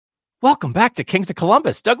Welcome back to Kings of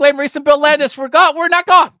Columbus. Doug Lesmerises and Bill Landis. We're not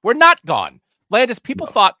gone. We're not gone. Landis, people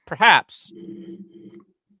thought perhaps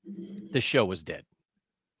this show was dead.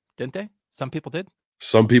 Didn't they? Some people did.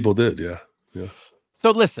 Some people did, yeah. So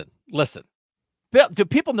listen. Bill, do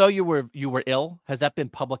people know you were ill? Has that been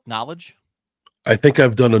public knowledge? I think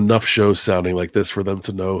I've done enough shows sounding like this for them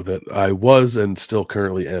to know that I was and still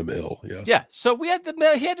currently am ill. Yeah. Yeah. So he had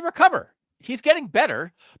to recover. He's getting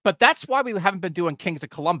better, but that's why we haven't been doing Kings of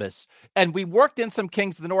Columbus. And we worked in some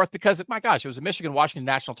Kings of the North because, my gosh, it was a Michigan-Washington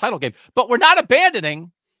national title game. But we're not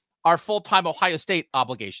abandoning our full-time Ohio State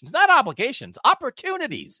obligations. Not obligations,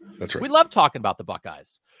 opportunities. That's right. We love talking about the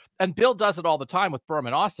Buckeyes. And Bill does it all the time with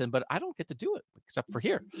Berman Austin, but I don't get to do it except for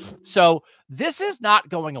here. So this is not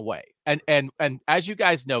going away. And as you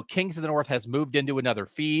guys know, Kings of the North has moved into another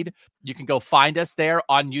feed. You can go find us there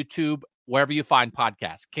on YouTube, wherever you find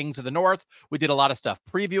podcasts. Kings of the North. We did a lot of stuff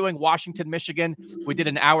previewing Washington, Michigan. We did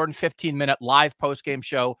an hour and 15-minute live postgame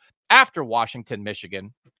show after Washington,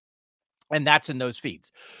 Michigan. And that's in those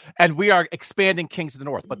feeds. And we are expanding Kings of the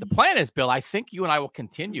North. But the plan is, Bill, I think you and I will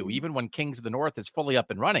continue, even when Kings of the North is fully up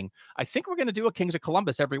and running. I think we're going to do a Kings of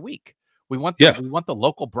Columbus every week. We want the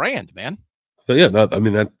local brand, man. So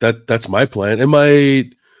that's my plan. It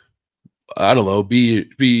might, I don't know,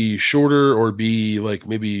 be shorter or be like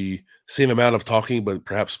maybe same amount of talking, but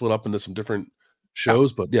perhaps split up into some different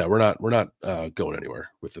shows. But yeah, we're not going anywhere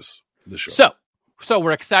with this show. So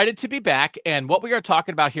we're excited to be back. And what we are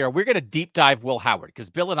talking about here, we're going to deep dive Will Howard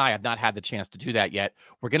because Bill and I have not had the chance to do that yet.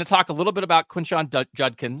 We're going to talk a little bit about Quinshon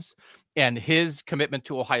Judkins and his commitment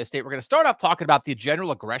to Ohio State. We're going to start off talking about the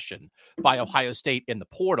general aggression by Ohio State in the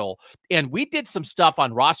portal. And we did some stuff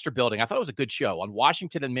on roster building. I thought it was a good show on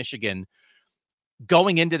Washington and Michigan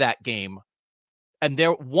going into that game. And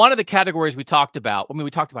one of the categories we talked about,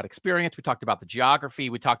 we talked about experience, we talked about the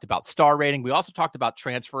geography, we talked about star rating, we also talked about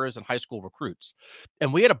transfers and high school recruits.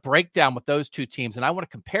 And we had a breakdown with those two teams, and I want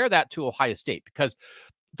to compare that to Ohio State because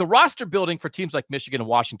the roster building for teams like Michigan and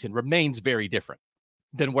Washington remains very different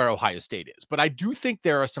than where Ohio State is. But I do think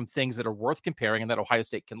there are some things that are worth comparing and that Ohio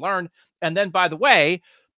State can learn. And then, by the way,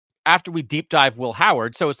 after we deep dive Will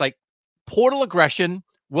Howard, so it's like portal aggression,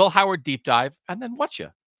 Will Howard deep dive, and then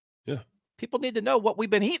Whatcha. Yeah. People need to know what we've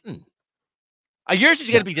been eating. Yours is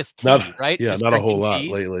going to be just tea, right? Yeah, just not a whole lot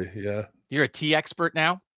tea. lately. Yeah. You're a tea expert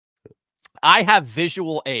now. I have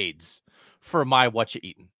visual aids for my Whatcha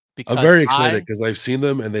Eating. I'm very excited because I've seen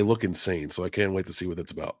them and they look insane. So I can't wait to see what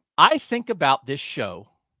it's about. I think about this show,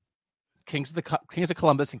 Kings of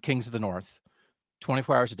Columbus and Kings of the North,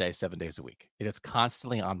 24 hours a day, 7 days a week. It is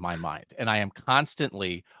constantly on my mind. And I am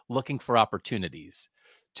constantly looking for opportunities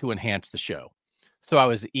to enhance the show. So I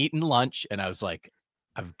was eating lunch and I was like,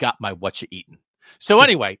 I've got my Whatcha Eating. So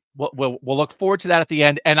anyway, we'll look forward to that at the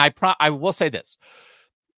end. And I will say this.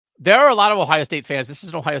 There are a lot of Ohio State fans. This is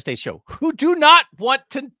an Ohio State show who do not want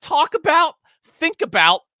to talk about, think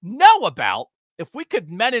about, know about. If we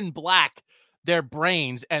could Men in Black their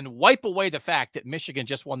brains and wipe away the fact that Michigan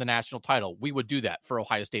just won the national title, we would do that for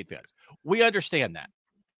Ohio State fans. We understand that.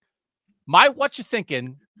 My Whatcha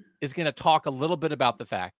Thinking is going to talk a little bit about the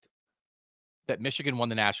fact that Michigan won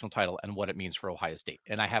the national title and what it means for Ohio State.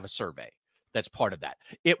 And I have a survey that's part of that.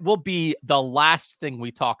 It will be the last thing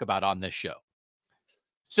we talk about on this show.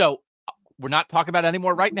 So we're not talking about it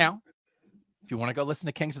anymore right now. If you want to go listen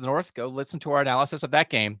to Kings of the North, go listen to our analysis of that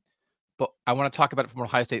game. But I want to talk about it from an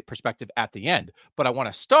Ohio State perspective at the end. But I want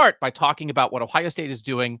to start by talking about what Ohio State is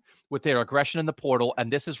doing with their aggression in the portal.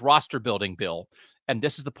 And this is roster building, Bill. And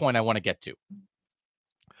this is the point I want to get to.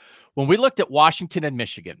 When we looked at Washington and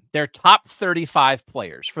Michigan, their top 35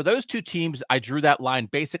 players, for those two teams, I drew that line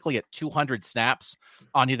basically at 200 snaps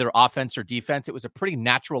on either offense or defense. It was a pretty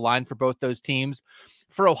natural line for both those teams.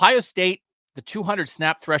 For Ohio State, the 200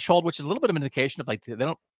 snap threshold, which is a little bit of an indication of like they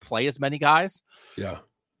don't play as many guys. Yeah.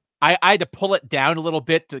 I had to pull it down a little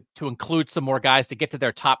bit to include some more guys to get to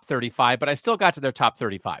their top 35, but I still got to their top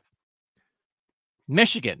 35.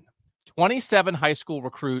 Michigan, 27 high school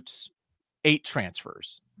recruits, 8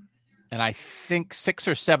 transfers. And I think 6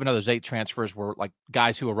 or 7 of those 8 transfers were like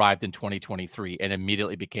guys who arrived in 2023 and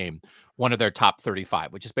immediately became one of their top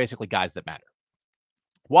 35, which is basically guys that matter.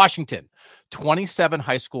 Washington, 27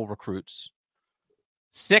 high school recruits,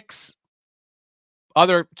 6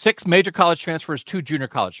 major college transfers, 2 junior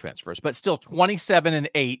college transfers, but still 27 and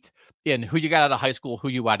 8 in who you got out of high school, who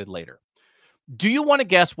you added later. Do you want to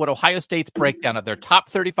guess what Ohio State's breakdown of their top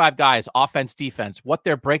 35 guys, offense, defense, what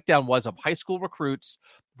their breakdown was of high school recruits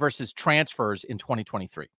versus transfers in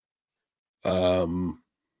 2023?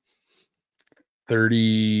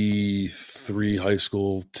 33 high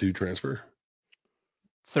school, 2 transfer.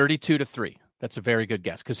 32-3. That's a very good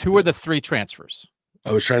guess. Because who are the 3 transfers?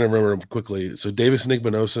 I was trying to remember them quickly. So Davis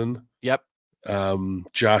Nigbanosin. Yep.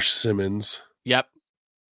 Josh Simmons. Yep.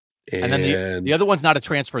 And then the other one's not a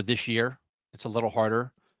transfer this year. It's a little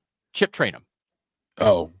harder. Chip Trainum.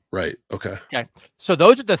 Oh, right. Okay. So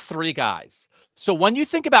those are the 3 guys. So when you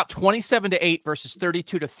think about 27-8 versus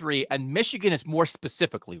 32-3, and Michigan is more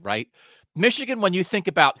specifically, right? Michigan, when you think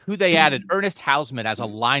about who they added, Ernest Hausman as a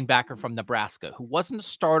linebacker from Nebraska, who wasn't a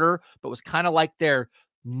starter, but was kind of like their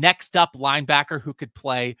next up linebacker who could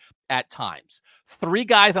play at times. 3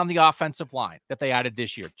 guys on the offensive line that they added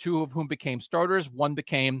this year, 2 of whom became starters. 1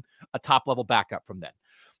 became a top-level backup from them.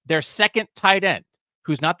 Their second tight end,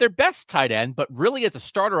 who's not their best tight end, but really is a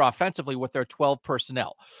starter offensively with their 12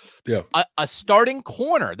 personnel. Yeah. A starting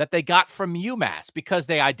corner that they got from UMass because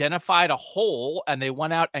they identified a hole and they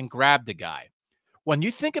went out and grabbed a guy. When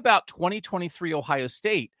you think about 2023 Ohio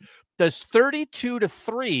State, does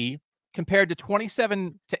 32-3 compared to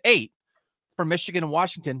 27-8 for Michigan and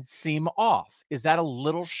Washington seem off? Is that a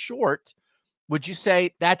little short? Would you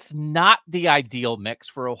say that's not the ideal mix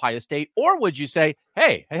for Ohio State? Or would you say,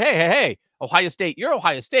 hey, Ohio State, you're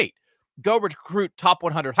Ohio State. Go recruit top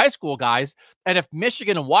 100 high school guys. And if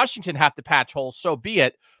Michigan and Washington have to patch holes, so be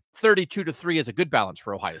it. 32-3 is a good balance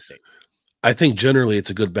for Ohio State. I think generally it's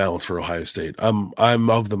a good balance for Ohio State. I'm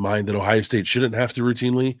of the mind that Ohio State shouldn't have to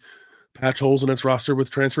routinely patch holes in its roster with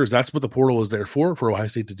transfers. That's what the portal is there for Ohio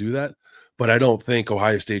State to do that. But I don't think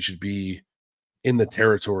Ohio State should be in the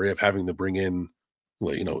territory of having to bring in,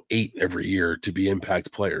 8 every year to be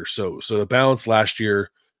impact players. So the balance last year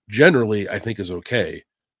generally I think is okay,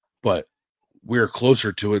 but we're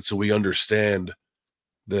closer to it, so we understand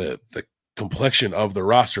the complexion of the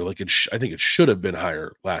roster. I think it should have been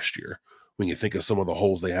higher last year when you think of some of the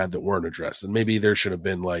holes they had that weren't addressed, and maybe there should have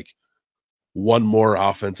been 1 more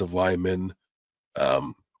offensive lineman.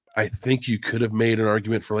 I think you could have made an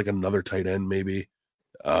argument for another tight end, maybe.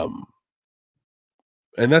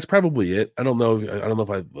 And that's probably it. I don't know if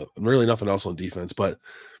I'm really nothing else on defense, but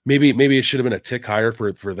maybe it should have been a tick higher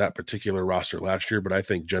for that particular roster last year. But I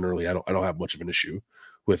think generally I don't have much of an issue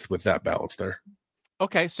with that balance there.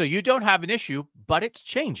 Okay, so you don't have an issue, but it's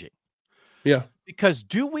changing. Yeah. Because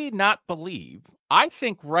do we not believe, I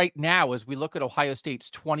think right now as we look at Ohio State's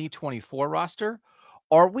 2024 roster,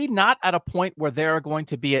 are we not at a point where there are going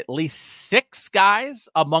to be at least 6 guys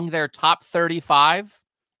among their top 35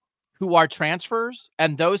 who are transfers,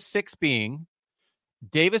 and those 6 being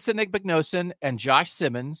Davis Nigbanosin and Josh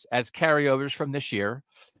Simmons as carryovers from this year,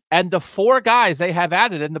 and the 4 guys they have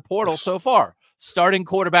added in the portal so far. Starting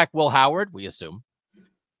quarterback Will Howard, we assume.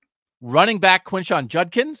 Running back Quinshon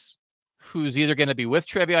Judkins, who's either going to be with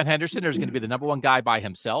Trevion Henderson or is going to be the number 1 guy by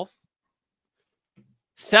himself.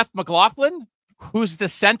 Seth McLaughlin, who's the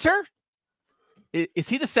center. Is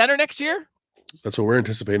he the center next year? That's what we're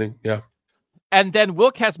anticipating, yeah. And then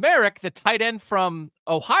Will Kazmarek, the tight end from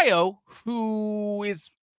Ohio, who is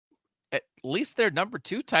at least their number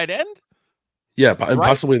 2 tight end. Yeah, and right?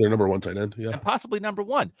 Possibly their number 1 tight end. Yeah, and possibly number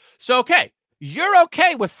 1. So, okay, you're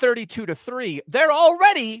okay with 32-3. They're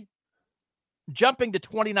already jumping to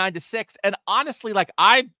 29-6. And honestly,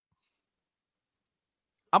 I'm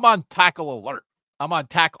on tackle alert.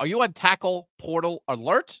 Are you on tackle portal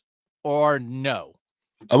alert or no?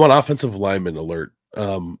 I'm on offensive lineman alert.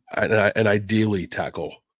 And ideally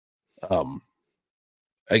tackle.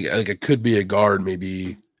 It could be a guard,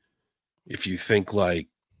 maybe if you think Luke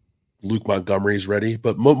Montgomery's ready,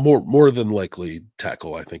 but more than likely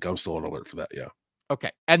tackle. I think I'm still on alert for that. Yeah.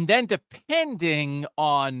 Okay. And then depending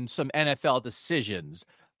on some NFL decisions,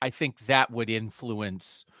 I think that would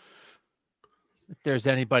influence if there's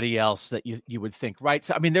anybody else that you would think, right?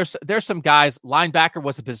 So, I mean, there's some guys. Linebacker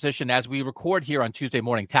was a position as we record here on Tuesday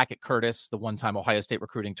morning. Tackett Curtis, the one-time Ohio State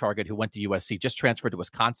recruiting target who went to USC, just transferred to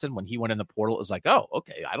Wisconsin. When he went in the portal, it was like, oh,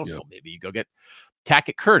 okay, I don't know. Maybe you go get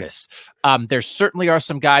Tackett Curtis. There certainly are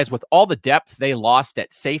some guys with all the depth they lost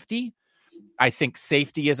at safety. I think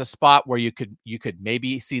safety is a spot where you could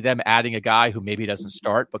maybe see them adding a guy who maybe doesn't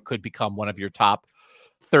start, but could become one of your top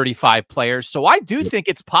 35 players. So I do think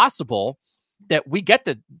it's possible that we get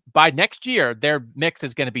to, by next year, their mix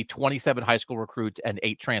is going to be 27 high school recruits and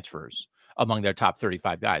 8 transfers among their top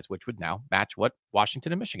 35 guys, which would now match what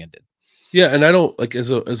Washington and Michigan did. Yeah, and I don't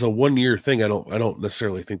as a 1 year thing. I don't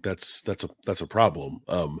necessarily think that's a problem.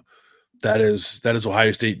 That is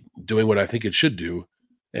Ohio State doing what I think it should do,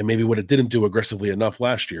 and maybe what it didn't do aggressively enough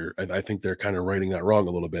last year. I think they're kind of righting that wrong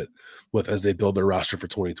a little bit as they build their roster for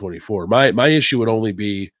 2024. My issue would only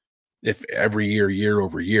be if every year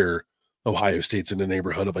over year, Ohio State's in the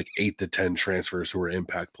neighborhood of 8 to 10 transfers who are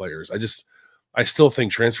impact players. I still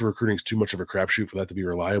think transfer recruiting is too much of a crapshoot for that to be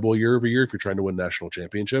reliable year over year if you're trying to win national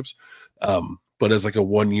championships. But as like a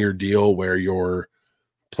 1-year deal where you're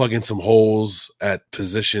plugging some holes at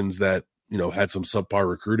positions that, you know, had some subpar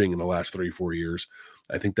recruiting in the last 3-4 years,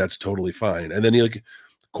 I think that's totally fine. And then like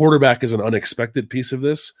quarterback is an unexpected piece of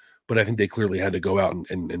this, but I think they clearly had to go out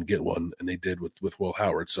and get one, and they did with Will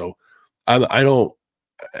Howard. So I don't,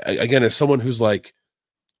 again, as someone who's like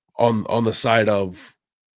on the side of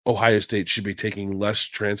Ohio State should be taking less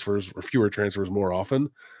transfers or fewer transfers more often,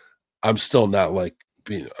 I'm still not like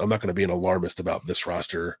I'm not going to be an alarmist about this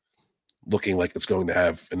roster looking like it's going to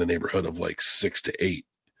have in the neighborhood of like 6 to 8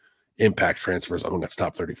 impact transfers among its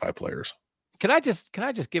top 35 players. Can I just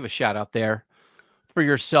give a shout out there for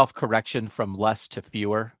your self-correction from less to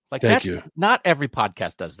fewer? Like, Thank you. Not every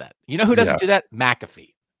podcast does that. You know who doesn't do that?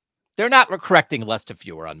 McAfee. They're not correcting less to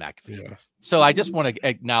fewer on McAfee. Yeah. So I just want to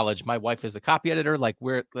acknowledge my wife is a copy editor. Like,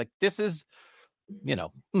 this is, you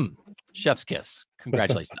know, chef's kiss.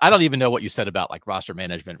 Congratulations. I don't even know what you said about like roster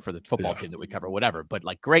management for the football team that we cover, whatever, but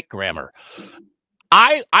like great grammar.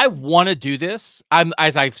 I want to do this.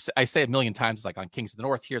 As I say a million times, like on Kings of the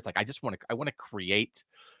North here, it's like, I want to create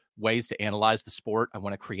ways to analyze the sport. I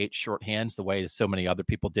want to create shorthands the way so many other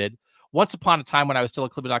people did. Once upon a time when I was still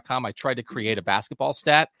at Cleveland.com, I tried to create a basketball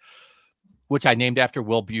stat, which I named after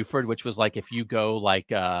Will Buford, which was like, if you go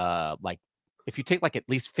like if you take like at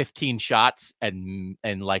least 15 shots and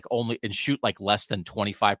like only and shoot like less than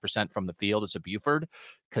 25% from the field, it's a Buford,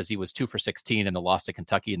 because he was 2 for 16 in the loss to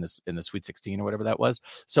Kentucky in the Sweet 16 or whatever that was.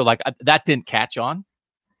 So like that didn't catch on.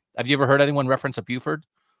 Have you ever heard anyone reference a Buford?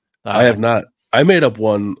 I have not. I made up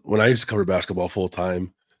one when I used to cover basketball full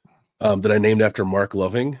time that I named after Mark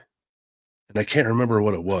Loving, and I can't remember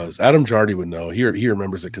what it was. Adam Jardy would know. He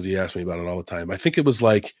remembers it because he asked me about it all the time. I think it was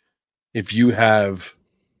like if you have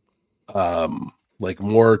like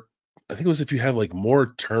more, I think it was if you have like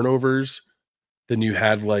more turnovers than you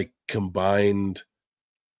had like combined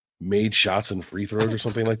made shots and free throws or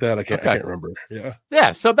something like that. I can't remember.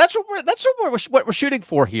 Yeah. So that's what we're shooting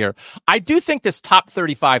for here. I do think this top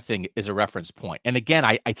 35 thing is a reference point. And again,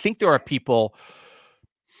 I think there are people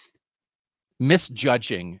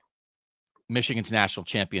misjudging Michigan's national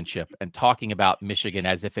championship and talking about Michigan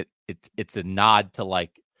as if it's a nod to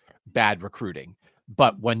like bad recruiting.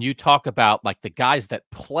 But when you talk about like the guys that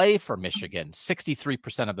play for Michigan,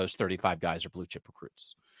 63% of those 35 guys are blue chip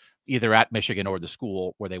recruits, either at Michigan or the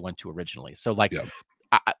school where they went to originally. So like,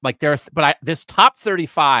 this top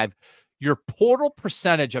 35, your portal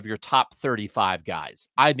percentage of your top 35 guys,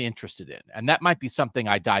 I'm interested in. And that might be something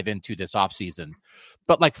I dive into this offseason.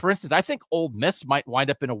 But like, for instance, I think Ole Miss might wind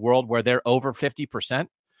up in a world where they're over 50%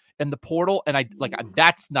 in the portal. And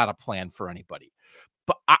that's not a plan for anybody.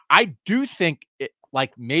 But I do think it,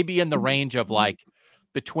 like maybe in the range of like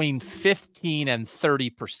between 15 and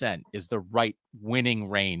 30% is the right winning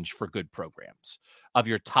range for good programs of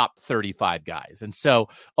your top 35 guys. And so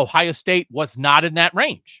Ohio State was not in that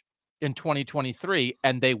range in 2023,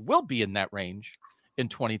 and they will be in that range in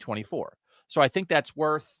 2024. So I think that's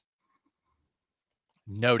worth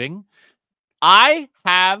noting. I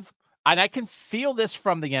can feel this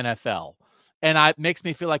from the NFL. And it makes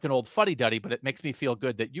me feel like an old fuddy-duddy, but it makes me feel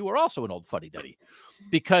good that you are also an old fuddy-duddy,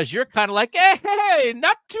 because you're kind of like, hey,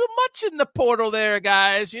 not too much in the portal there,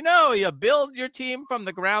 guys. You know, you build your team from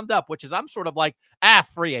the ground up, which is I'm sort of like,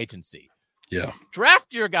 free agency. Yeah.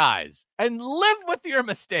 Draft your guys and live with your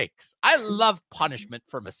mistakes. I love punishment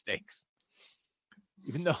for mistakes.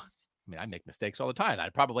 Even though, I make mistakes all the time. I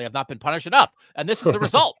probably have not been punished enough. And this is the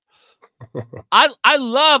result. I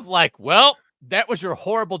love like, well, that was your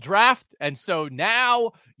horrible draft, and so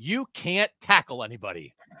now you can't tackle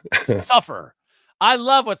anybody. Suffer. I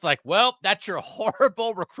love what's like, well, that's your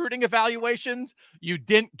horrible recruiting evaluations. You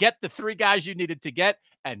didn't get the 3 guys you needed to get,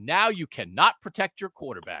 and now you cannot protect your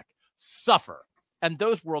quarterback. Suffer. And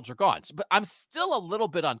those worlds are gone. But I'm still a little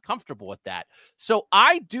bit uncomfortable with that. So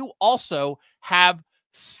I do also have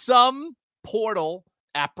some portal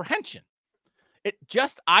apprehension. It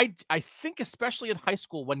just, I think, especially in high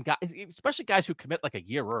school, when guys, especially guys who commit like a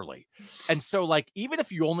year early. And so like, even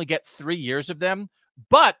if you only get 3 years of them,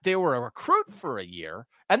 but they were a recruit for a year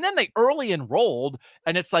and then they early enrolled,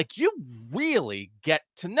 and it's like, you really get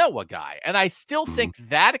to know a guy. And I still think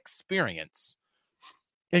that experience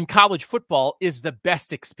in college football is the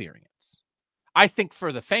best experience. I think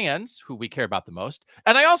for the fans who we care about the most.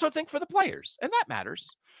 And I also think for the players, and that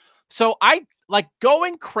matters. So I like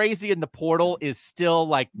going crazy in the portal is still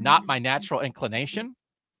like not my natural inclination.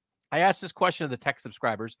 I asked this question of the tech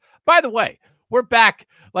subscribers. By the way, we're back.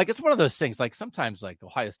 Like, it's one of those things, like sometimes like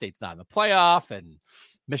Ohio State's not in the playoff and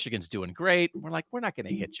Michigan's doing great. We're like, we're not going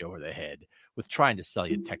to hit you over the head with trying to sell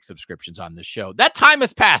you tech subscriptions on this show. That time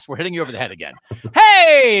has passed. We're hitting you over the head again.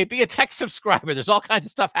 Hey, be a tech subscriber. There's all kinds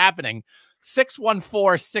of stuff happening.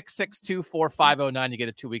 614-662-4509. You get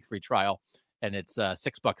a 2-week free trial, and it's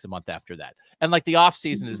 $6 a month after that. And like the off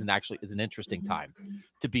season is an interesting time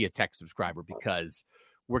to be a tech subscriber because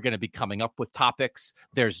we're going to be coming up with topics.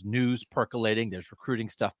 There's news percolating. There's recruiting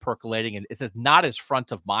stuff percolating. And it's not as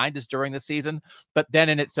front of mind as during the season. But then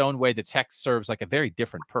in its own way, the text serves like a very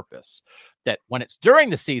different purpose. That when it's during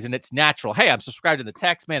the season, it's natural. Hey, I'm subscribed to the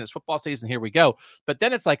text. Man, it's football season. Here we go. But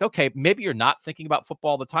then it's like, okay, maybe you're not thinking about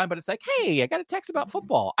football all the time. But it's like, hey, I got a text about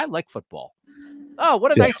football. I like football. Oh,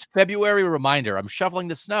 what a nice February reminder. I'm shoveling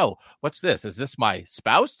the snow. What's this? Is this my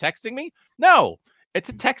spouse texting me? No. It's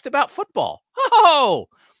a text about football. Oh,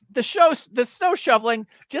 the snow shoveling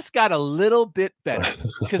just got a little bit better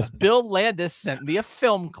because Bill Landis sent me a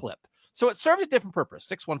film clip. So it serves a different purpose.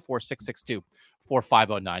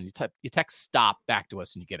 614-662-4509. You text stop back to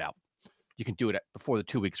us and you get out. You can do it before the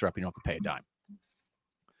 2 weeks are up. You don't have to pay a dime.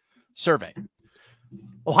 Survey.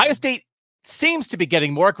 Ohio State seems to be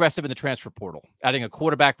getting more aggressive in the transfer portal, adding a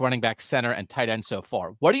quarterback, running back, center, and tight end so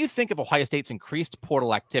far. What do you think of Ohio State's increased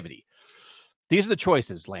portal activity? These are the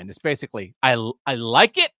choices, Landis. Basically, I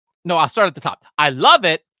like it. No, I'll start at the top. I love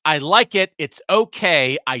it. I like it. It's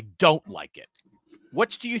okay. I don't like it.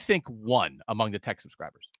 Which do you think won among the tech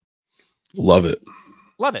subscribers? Love it.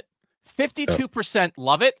 Love it. 52%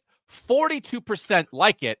 love it. 42%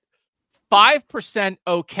 like it. 5%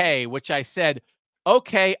 okay, which I said,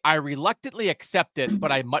 okay, I reluctantly accept it, but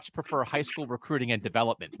I much prefer high school recruiting and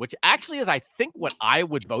development, which actually is, I think, what I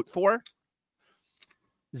would vote for.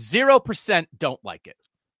 0% don't like it,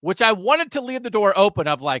 which I wanted to leave the door open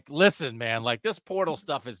of like, listen, man, like this portal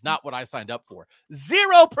stuff is not what I signed up for.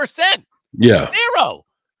 0%. Yeah. 0.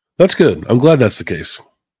 That's good. I'm glad that's the case.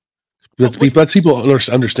 That's people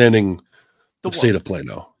understanding the state of play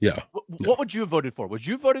now. Yeah. What would you have voted for? Would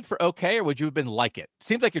you have voted for okay, or would you have been like it?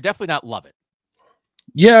 Seems like you're definitely not love it.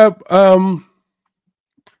 Yeah.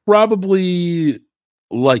 Probably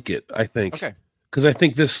like it, I think. Okay. Because I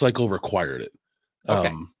think this cycle required it.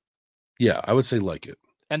 Okay. Yeah, I would say like it.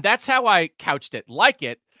 And that's how I couched it. Like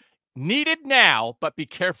it, needed now, but be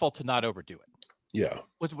careful to not overdo it. Yeah.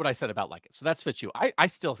 Was what I said about like it. So that's fits you. I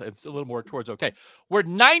still am a little more towards okay. We're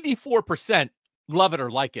 94% love it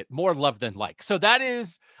or like it, more love than like. So that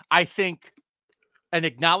is, I think, an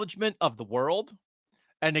acknowledgement of the world,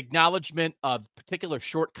 an acknowledgement of particular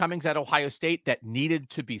shortcomings at Ohio State that needed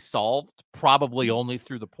to be solved, probably only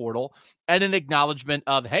through the portal, and an acknowledgement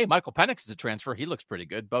of, hey, Michael Penix is a transfer. He looks pretty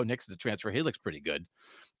good. Bo Nix is a transfer. He looks pretty good.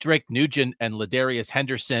 Drake Nugent and Ladarius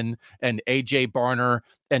Henderson and A.J. Barner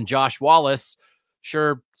and Josh Wallace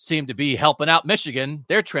sure seem to be helping out Michigan.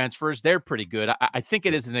 Their transfers, they're pretty good. I think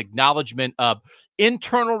it is an acknowledgement of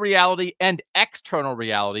internal reality and external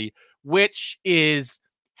reality, which is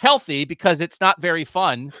healthy because it's not very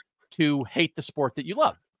fun to hate the sport that you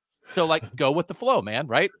love. So like go with the flow, man.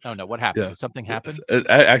 Right? Oh no, what happened? Did something happen?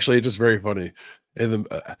 Actually, it's just very funny. And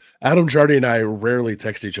Adam Jardy and I rarely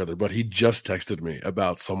text each other, but he just texted me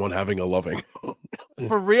about someone having a loving.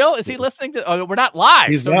 For real? Is he listening to? Oh, we're not live.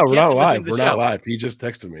 We're not live. We're not live. He just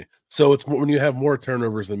texted me. So it's when you have more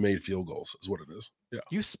turnovers than made field goals is what it is. Yeah.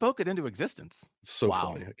 You spoke it into existence. It's so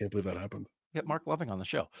funny. I can't believe that happened. Get Mark Loving on the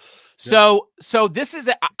show. So this is,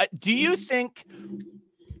 do you think,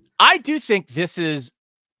 I do think this is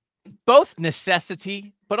both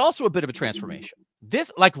necessity, but also a bit of a transformation.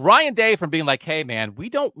 This, like Ryan Day from being like, hey man, we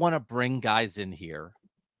don't want to bring guys in here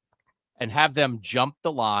and have them jump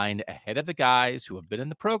the line ahead of the guys who have been in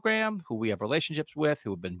the program, who we have relationships with,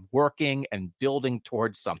 who have been working and building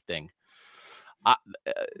towards something.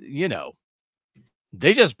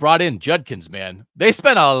 They just brought in Judkins, man. They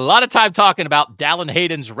spent a lot of time talking about Dallin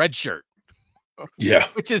Hayden's red shirt. Yeah.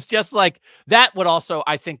 Which is just like, that would also,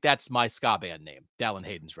 I think that's my ska band name, Dallin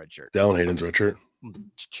Hayden's red shirt. Dallin Hayden's red shirt.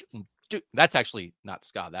 Dude, that's actually not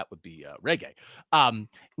ska. That would be reggae.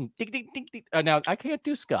 Now, I can't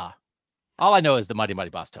do ska. All I know is the Mighty Mighty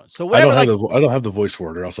Boss Tones. So I don't have the voice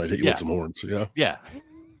for it, or else I'd hit you with some horns. Yeah. Yeah.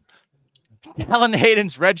 Dallin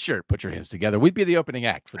Hayden's red shirt. Put your hands together. We'd be the opening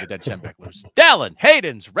act for the Dead Schembechlers. Dallin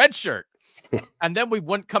Hayden's red shirt. And then we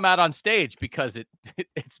wouldn't come out on stage because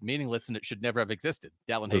it's meaningless and it should never have existed.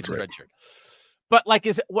 Dallin Hayden's red shirt. But like,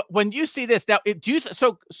 is it when you see this now?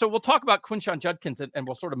 So we'll talk about Quinshon Judkins and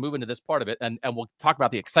we'll sort of move into this part of it, and we'll talk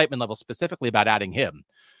about the excitement level specifically about adding him,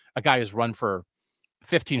 a guy who's run for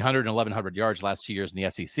 1,500 and 1,100 yards last 2 years in the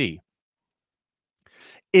SEC.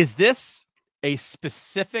 Is this a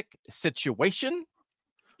specific situation?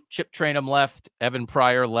 Chip Trainum left, Evan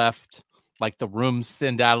Pryor left, Like the room's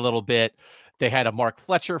thinned out a little bit. They had a Mark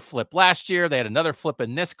Fletcher flip last year. They had another flip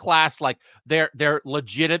in this class. Like there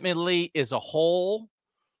legitimately is a hole,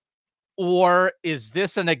 or is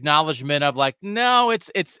this an acknowledgement of like, no,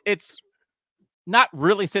 it's not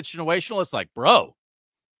really situational. It's like, bro,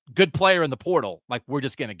 good player in the portal. Like we're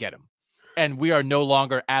just going to get him. And we are no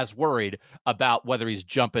longer as worried about whether he's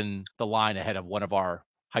jumping the line ahead of one of our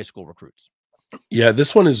high school recruits. Yeah,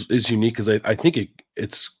 this one is unique because I think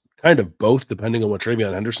it's kind of both, depending on what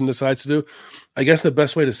TreVeyon Henderson decides to do. I guess the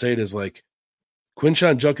best way to say it is like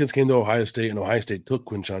Quinshon Judkins came to Ohio State, and Ohio State took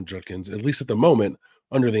Quinshon Judkins, at least at the moment,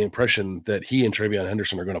 under the impression that he and TreVeyon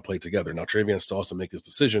Henderson are going to play together. Now, TreVeyon still has to make his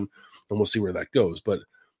decision, and we'll see where that goes. But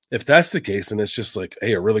if that's the case, and it's just like,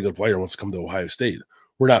 hey, a really good player wants to come to Ohio State,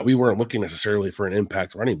 we weren't looking necessarily for an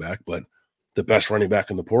impact running back, but the best running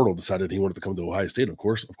back in the portal decided he wanted to come to Ohio State. Of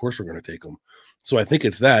course, we're going to take him. So I think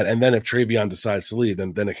it's that. And then if TreVeyon decides to leave,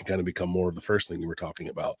 then it can kind of become more of the first thing you were talking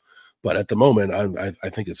about. But at the moment, I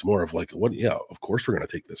think it's more of like, what? Yeah, of course we're going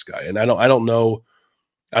to take this guy. And I don't know.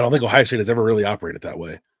 I don't think Ohio State has ever really operated that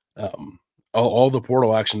way. All the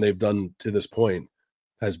portal action they've done to this point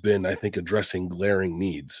has been, I think, addressing glaring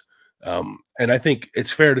needs. And I think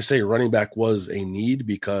it's fair to say running back was a need,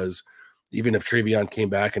 because even if TreVeyon came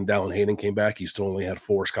back and Dallin Hayden came back, he still only had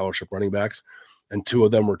 4 scholarship running backs, and 2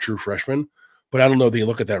 of them were true freshmen. But I don't know that you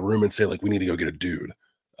look at that room and say, like, we need to go get a dude.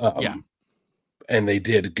 And they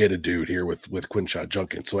did get a dude here with Quinshon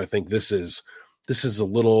Judkins. So I think this is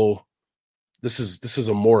a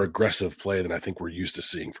more aggressive play than I think we're used to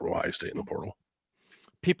seeing from Ohio State in the portal.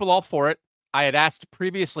 People all for it. I had asked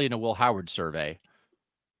previously in a Will Howard survey,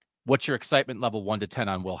 what's your excitement level 1 to 10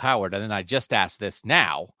 on Will Howard? And then I just asked this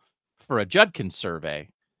now for a Judkins survey.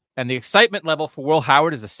 And the excitement level for Will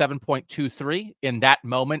Howard is a 7.23 in that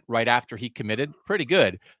moment right after he committed. Pretty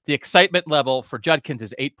good. The excitement level for Judkins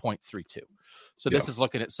is 8.32. So this is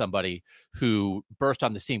looking at somebody who burst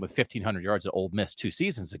on the scene with 1,500 yards at Ole Miss 2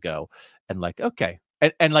 seasons ago. And like, okay.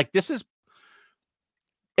 And like, this is,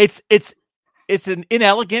 it's an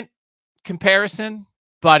inelegant comparison,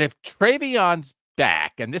 but if TreVeyon's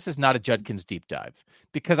back, and this is not a Judkins deep dive,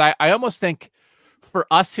 because I almost think for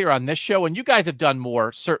us here on this show, and you guys have done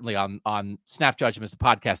more certainly on Snap Judgments, the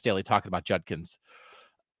podcast daily, talking about Judkins,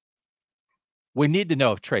 we need to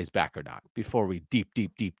know if Trey's back or not before we deep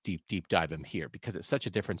dive him here, because it's such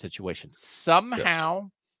a different situation. Somehow,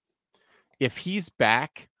 if he's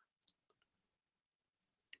back,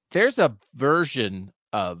 there's a version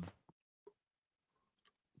of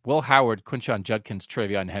Will Howard, Quinshon Judkins,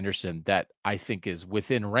 TreVeyon Henderson that I think is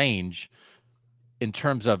within range in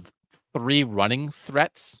terms of 3 running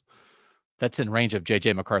threats. That's in range of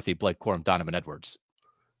J.J. McCarthy, Blake Corum, Donovan Edwards.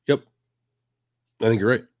 Yep. I think you're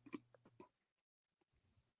right.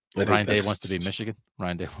 Ryan Day wants to be Michigan.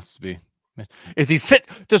 Ryan Day wants to be.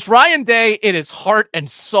 Does Ryan Day in his heart and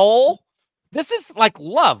soul? This is like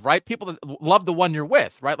love, right? People that love the one you're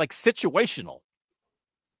with, right? Like situational.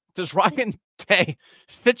 Does Ryan Day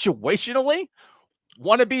situationally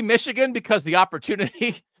want to be Michigan because the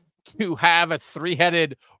opportunity to have a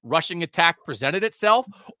 3-headed rushing attack presented itself?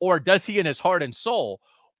 Or does he in his heart and soul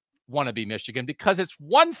want to be Michigan? Because it's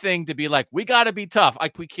one thing to be like, we got to be tough.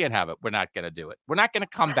 Like, we can't have it. We're not going to do it. We're not going to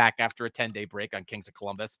come back after a 10-day break on Kings of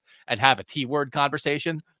Columbus and have a T-word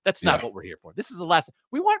conversation. That's not what we're here for. This is the lesson.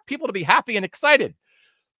 We want people to be happy and excited.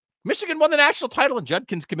 Michigan won the national title and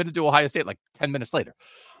Judkins committed to Ohio State like 10 minutes later.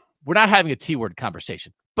 We're not having a T-word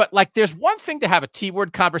conversation. But like, there's one thing to have a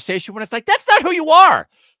T-word conversation when it's like, that's not who you are.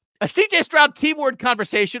 A CJ Stroud T-word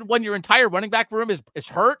conversation when your entire running back room is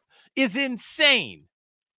hurt is insane.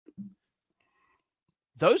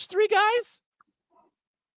 Those 3 guys,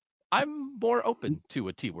 I'm more open to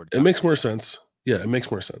a T-word. It makes more sense. Yeah, it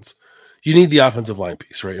makes more sense. You need the offensive line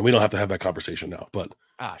piece, right? And we don't have to have that conversation now. But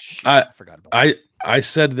I forgot about that. I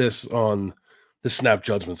said this on the Snap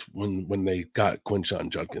Judgments when they got Quinshon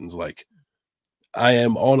Judkins. Like, I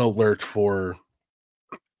am on alert for,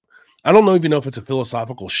 I don't even know if it's a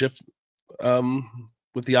philosophical shift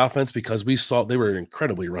with the offense, because we saw they were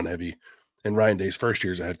incredibly run heavy in Ryan Day's first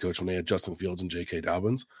year as a head coach when they had Justin Fields and J.K.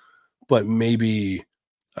 Dobbins. But maybe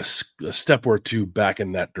a step or 2 back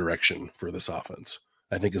in that direction for this offense,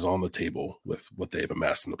 I think, is on the table with what they've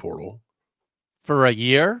amassed in the portal. For a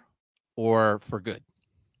year or for good?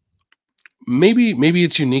 Maybe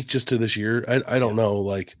it's unique just to this year. I don't know,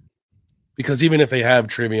 like, because even if they have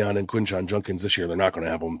TreVeyon and Quinshon Judkins this year, they're not going to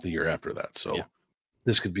have them the year after that. So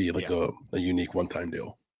this could be like a unique one-time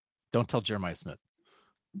deal. Don't tell Jeremiah Smith.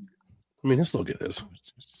 I mean, he'll still get his.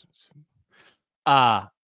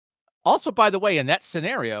 Also, by the way, in that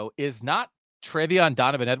scenario, is not TreVeyon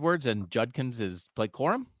Donovan Edwards and Judkins is Blake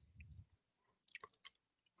Corum?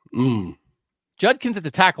 Judkins is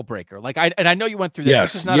a tackle breaker. I know you went through this.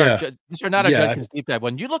 Yes, This is not these are not a Judkins deep dive.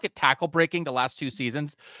 When you look at tackle breaking the last 2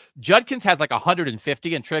 seasons, Judkins has like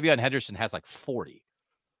 150 and Trevion Henderson has like 40.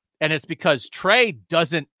 And it's because Trey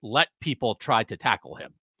doesn't let people try to tackle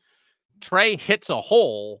him. Trey hits a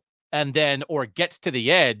hole and then or gets to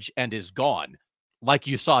the edge and is gone, like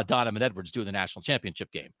you saw Donovan Edwards do in the national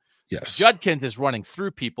championship game. Yes. Judkins is running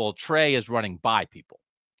through people. Trey is running by people.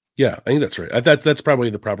 Yeah, I think that's right. That's probably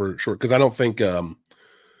the proper short, because I don't think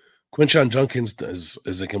Quinshon Judkins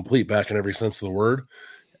is a complete back in every sense of the word.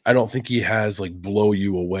 I don't think he has like blow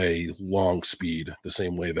you away long speed the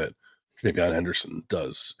same way that Trevion Henderson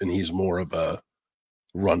does, and he's more of a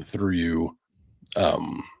run through you,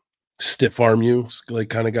 stiff arm you like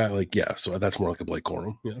kind of guy. Like, yeah, so that's more like a Blake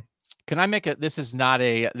Corum. Yeah. Can I make this is a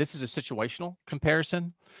situational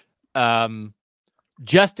comparison.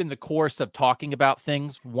 Just in the course of talking about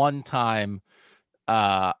things, one time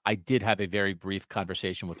I did have a very brief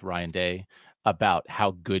conversation with Ryan Day about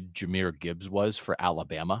how good Jahmyr Gibbs was for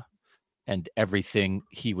Alabama and everything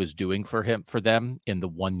he was doing for them in the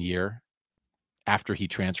 1 year after he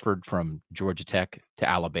transferred from Georgia Tech to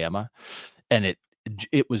Alabama. And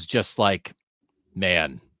it was just like,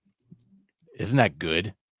 man, isn't that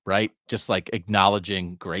good? Right? Just like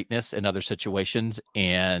acknowledging greatness in other situations.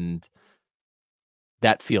 And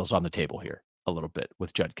that feels on the table here a little bit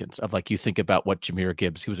with Judkins. Of like, you think about what Jahmyr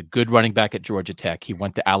Gibbs, he was a good running back at Georgia Tech. He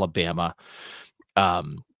went to Alabama.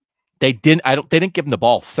 They didn't give him the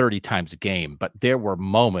ball 30 times a game, but there were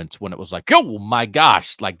moments when it was like, oh my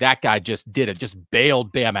gosh, like that guy just did it, just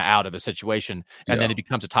bailed Bama out of a situation. And then he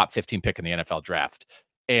becomes a top 15 pick in the NFL draft.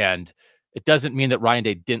 And it doesn't mean that Ryan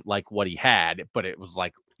Day didn't like what he had, but it was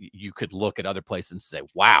like, you could look at other places and say,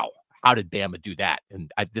 wow, how did Bama do that?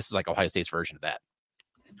 And this is like Ohio State's version of that.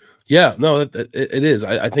 Yeah, no, it is.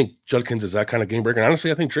 I think Judkins is that kind of game breaker. And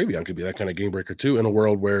honestly, I think Trevion could be that kind of game breaker too, in a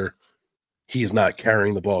world where he's not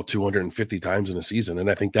carrying the ball 250 times in a season. And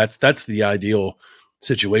I think that's the ideal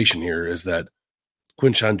situation here, is that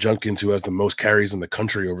Quinshon Judkins, who has the most carries in the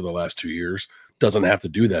country over the last 2 years, doesn't have to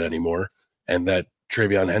do that anymore. And that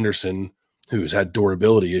Trevion Henderson, who's had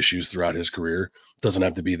durability issues throughout his career, doesn't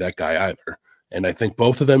have to be that guy either. And I think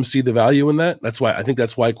both of them see the value in that. That's why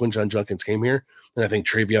Quinshon Judkins came here. And I think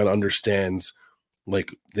Trevion understands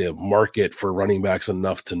like the market for running backs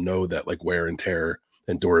enough to know that like wear and tear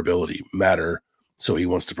and durability matter. So he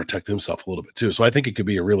wants to protect himself a little bit too. So I think it could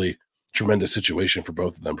be a really tremendous situation for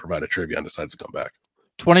both of them, provided Trevion decides to come back.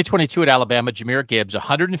 2022 at Alabama, Jahmyr Gibbs,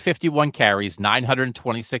 151 carries,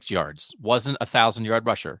 926 yards, wasn't a 1,000-yard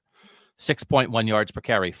rusher. 6.1 yards per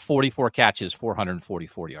carry, 44 catches,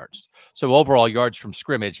 444 yards. So overall yards from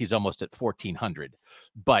scrimmage, he's almost at 1,400.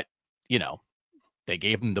 But, they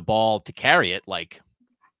gave him the ball to carry it like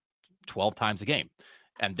 12 times a game.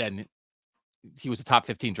 And then he was a top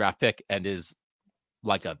 15 draft pick and is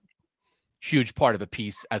like a huge part of a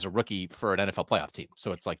piece as a rookie for an NFL playoff team.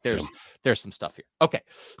 So it's like there's some stuff here. Okay.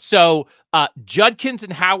 So Judkins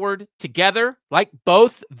and Howard together, like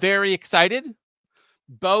both very excited.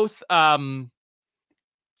 Both, I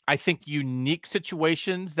think, unique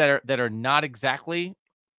situations that are not exactly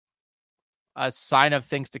a sign of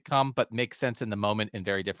things to come, but make sense in the moment in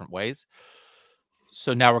very different ways.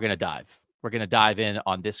 So now we're going to dive. We're going to dive in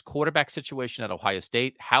on this quarterback situation at Ohio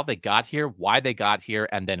State, how they got here, why they got here,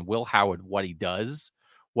 and then Will Howard, what he does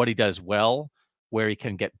well, where he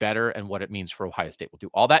can get better, and what it means for Ohio State. We'll do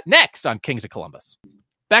all that next on Kings of Columbus.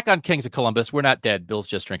 Back on Kings of Columbus, we're not dead. Bill's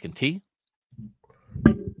just drinking tea.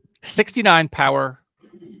 69 Power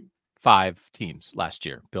 5 teams last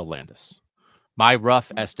year, Bill Landis. My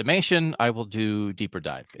rough estimation, I will do deeper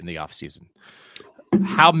dive in the offseason.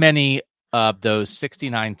 How many of those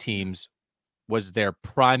 69 teams was their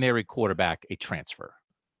primary quarterback a transfer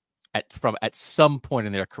at some point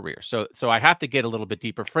in their career? So I have to get a little bit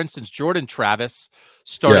deeper. For instance, Jordan Travis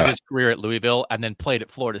started his career at Louisville and then played at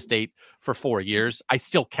Florida State for 4 years. I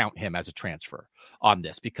still count him as a transfer on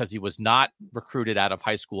this because he was not recruited out of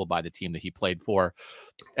high school by the team that he played for.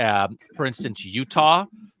 For instance, Utah,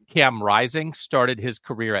 Cam Rising started his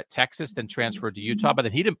career at Texas, then transferred to Utah, but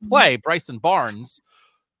then he didn't play. Bryson Barnes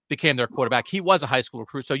became their quarterback. He was a high school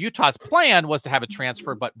recruit. So Utah's plan was to have a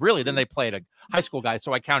transfer, but really then they played a high school guy.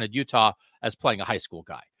 So I counted Utah as playing a high school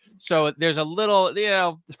guy. So there's a little,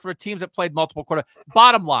 for teams that played multiple quarterbacks.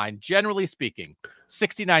 Bottom line, generally speaking,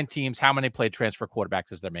 69 teams, how many played transfer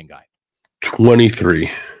quarterbacks as their main guy?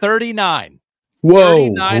 23. 39. Whoa,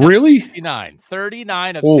 39 really? 69.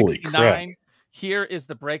 39 of Holy 69. crap. Here is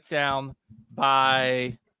the breakdown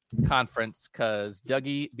by conference because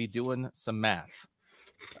Dougie be doing some math.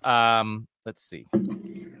 Let's see.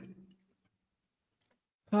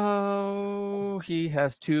 Oh, he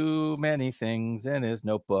has too many things in his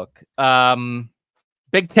notebook.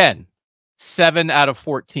 Big Ten, 7 out of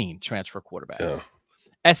 14 transfer quarterbacks.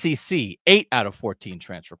 Yeah. SEC, 8 out of 14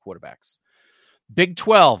 transfer quarterbacks. Big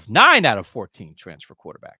 12, 9 out of 14 transfer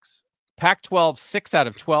quarterbacks. Pac-12, 6 out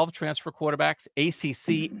of 12 transfer quarterbacks.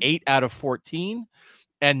 ACC, 8 out of 14.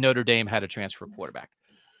 And Notre Dame had a transfer quarterback.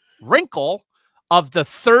 Wrinkle, of the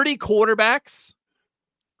 30 quarterbacks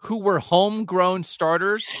who were homegrown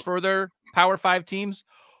starters for their Power 5 teams,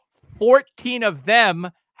 14 of them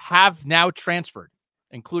have now transferred,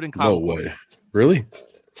 including Kyle. No way. Really?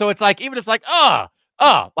 So it's like,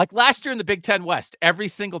 like last year in the Big Ten West, every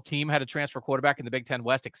single team had a transfer quarterback in the Big Ten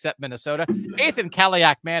West except Minnesota. Ethan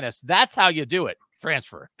Kaliak-Manis, that's how you do it.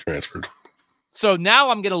 Transferred. So now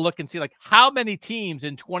I'm going to look and see like how many teams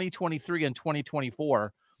in 2023 and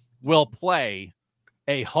 2024 will play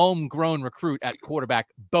a homegrown recruit at quarterback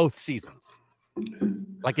both seasons.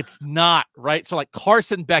 Like it's not right. So like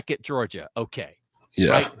Carson Beck at Georgia. Okay.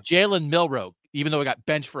 Yeah. Right? Jalen Milroe, even though he got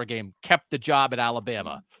benched for a game, kept the job at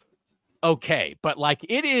Alabama. Okay. But like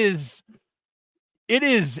it is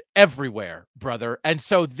everywhere, brother. And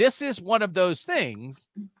so this is one of those things.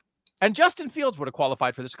 And Justin Fields would have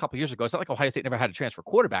qualified for this a couple years ago. It's not like Ohio State never had a transfer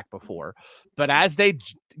quarterback before, but as they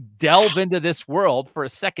delve into this world for a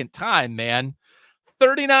second time, man,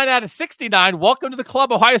 39 out of 69. Welcome to the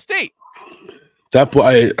club, Ohio State.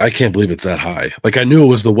 I can't believe it's that high. Like I knew it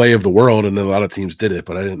was the way of the world, and a lot of teams did it,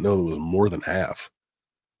 but I didn't know it was more than half.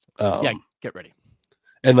 Yeah, get ready.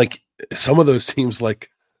 And like some of those teams, like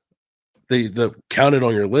the counted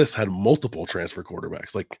on your list had multiple transfer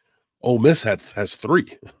quarterbacks. Like Ole Miss has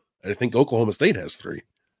 3. I think Oklahoma State has 3.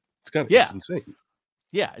 It's kind of it's insane.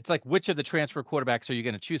 Yeah, it's like which of the transfer quarterbacks are you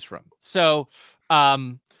going to choose from? So,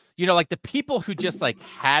 like the people who just like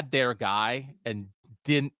had their guy and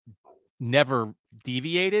never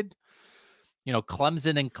deviated,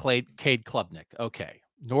 Clemson and Cade Klubnik. Okay.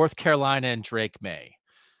 North Carolina and Drake May.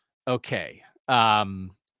 Okay.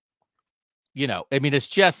 It's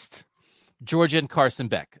just Georgia and Carson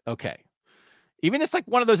Beck. Okay. Even it's like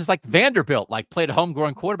one of those, it's like Vanderbilt, like played a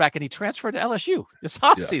homegrown quarterback and he transferred to LSU this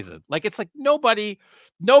offseason. Yeah. Like, it's like nobody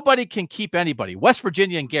can keep anybody. West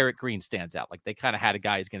Virginia and Garrett Green stands out. Like they kind of had a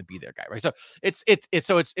guy who's going to be their guy. Right. So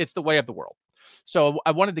it's the way of the world. So I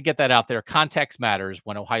wanted to get that out there. Context matters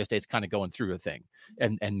when Ohio State's kind of going through a thing.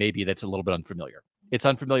 And maybe that's a little bit unfamiliar. It's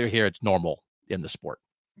unfamiliar here. It's normal in the sport.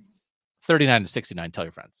 39 to 69. Tell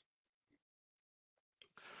your friends.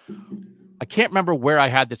 I can't remember where I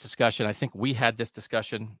had this discussion. I think we had this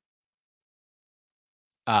discussion.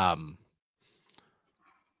 Does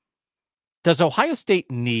Ohio State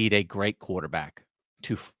need a great quarterback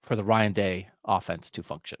for the Ryan Day offense to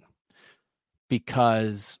function?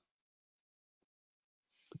 Because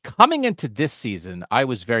coming into this season, I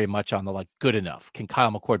was very much on the good enough. Can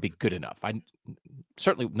Kyle McCord be good enough?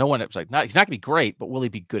 Certainly no one was like, no, he's not going to be great, but will he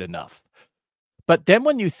be good enough? But then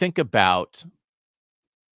when you think about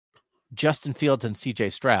Justin Fields and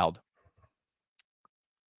CJ Stroud,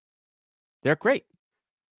 they're great.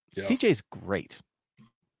 Yeah. CJ's great.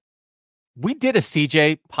 We did a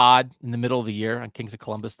CJ pod in the middle of the year on Kings of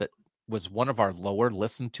Columbus that was one of our lower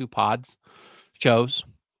listened to shows.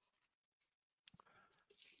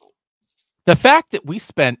 The fact that we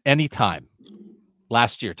spent any time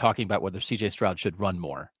last year talking about whether CJ Stroud should run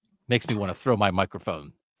more makes me want to throw my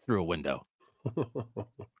microphone through a window.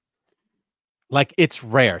 Like it's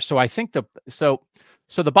rare. So I think the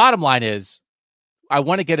bottom line is I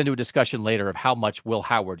want to get into a discussion later of how much Will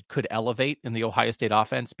Howard could elevate in the Ohio State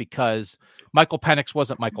offense, because Michael Penix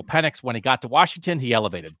wasn't Michael Penix when he got to Washington. He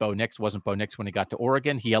elevated. Bo Nix wasn't Bo Nix when he got to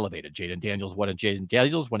Oregon. He elevated. Jaden Daniels wasn't Jaden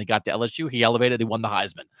Daniels when he got to LSU. He elevated. He won the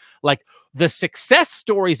Heisman. Like the success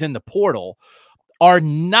stories in the portal are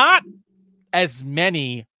not as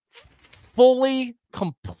many fully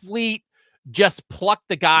complete, just pluck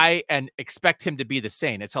the guy and expect him to be the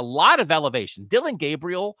same. It's a lot of elevation. Dylan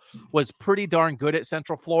Gabriel was pretty darn good at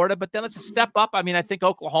Central Florida, but then it's a step up. I mean, I think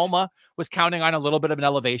Oklahoma was counting on a little bit of an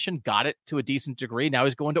elevation, got it to a decent degree. Now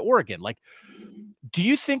he's going to Oregon. Like, do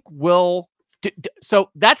you think so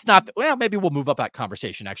that's not, maybe we'll move up that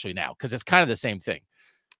conversation actually now, because it's kind of the same thing.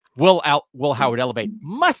 Will Howard elevate?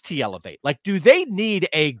 Must he elevate? Like, do they need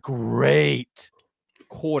a great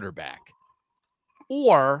quarterback?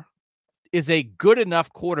 Or is a good enough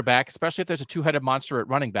quarterback, especially if there's a two-headed monster at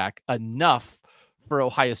running back, enough for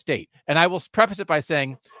Ohio State? And I will preface it by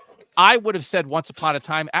saying I would have said once upon a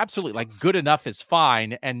time, absolutely, like good enough is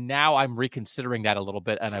fine. And now I'm reconsidering that a little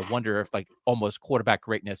bit. And I wonder if like almost quarterback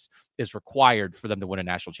greatness is required for them to win a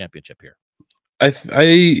national championship here. I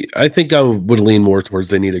think I would lean more towards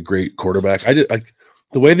they need a great quarterback.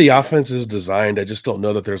 The way the offense is designed, I just don't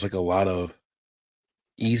know that there's like a lot of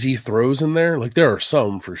easy throws in there. Like there are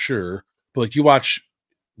some for sure, but like you watch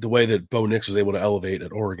the way that Bo Nix was able to elevate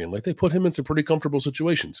at Oregon, like they put him in some pretty comfortable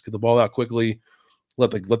situations, get the ball out quickly,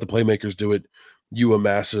 let the playmakers do it. You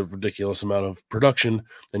amass a ridiculous amount of production,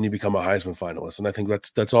 and you become a Heisman finalist. And I think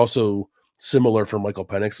that's also similar for Michael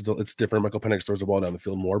Penix. It's different. Michael Penix throws the ball down the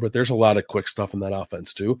field more, but there's a lot of quick stuff in that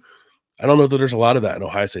offense too. I don't know that there's a lot of that in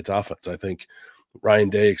Ohio State's offense. I think Ryan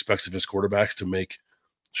Day expects of his quarterbacks to make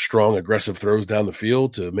strong, aggressive throws down the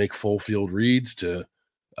field, to make full field reads, to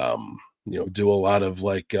do a lot of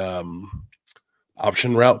like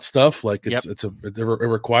option route stuff. Like it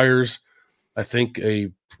requires, I think,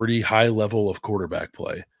 a pretty high level of quarterback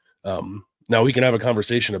play. Now we can have a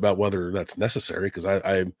conversation about whether that's necessary, because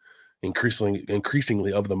I'm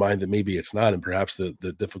increasingly of the mind that maybe it's not, and perhaps the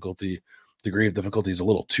degree of difficulty is a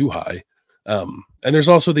little too high. And there's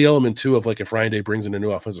also the element too of like, if Ryan Day brings in a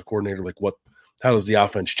new offensive coordinator, like how does the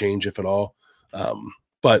offense change, if at all?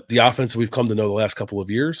 But the offense that we've come to know the last couple of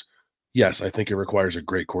years, yes, I think it requires a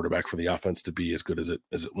great quarterback for the offense to be as good as it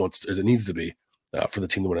needs to be for the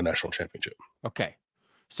team to win a national championship. Okay.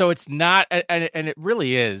 So it's not, and it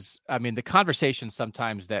really is. I mean, the conversation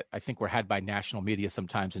sometimes that I think were had by national media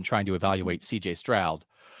sometimes in trying to evaluate CJ Stroud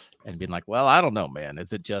and being like, well, I don't know, man.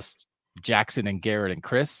 Is it just Jackson and Garrett and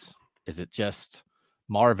Chris? Is it just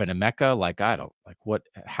Marvin and Mecca?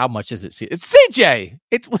 How much is it? It's CJ.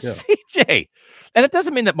 It was CJ. And it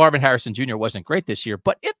doesn't mean that Marvin Harrison Jr. wasn't great this year,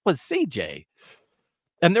 but it was CJ.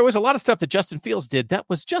 And there was a lot of stuff that Justin Fields did that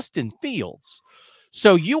was Justin Fields.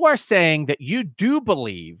 So you are saying that you do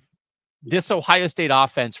believe this Ohio State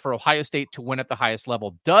offense, for Ohio State to win at the highest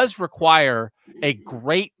level, does require a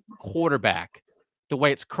great quarterback the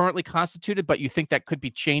way it's currently constituted, but you think that could be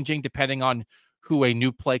changing depending on who a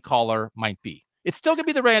new play caller might be. It's still going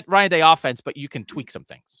to be the Ryan Day offense, but you can tweak some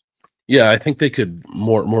things. Yeah, I think they could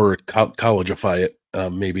more collegeify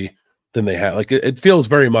it maybe than they have. Like it feels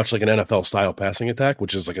very much like an NFL style passing attack,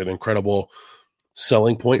 which is like an incredible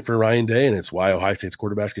selling point for Ryan Day, and it's why Ohio State's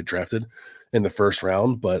quarterbacks get drafted in the first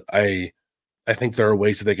round. But I think there are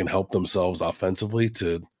ways that they can help themselves offensively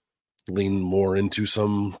to lean more into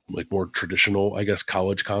some like more traditional, I guess,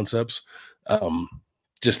 college concepts,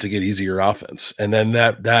 just to get easier offense. And then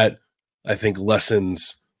that I think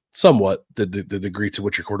lessens somewhat the degree to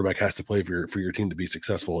which your quarterback has to play for your team to be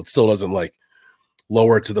successful. It still doesn't like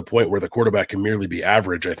lower it to the point where the quarterback can merely be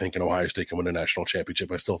average. I think in Ohio State can win a national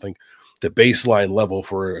championship. I still think the baseline level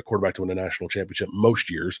for a quarterback to win a national championship most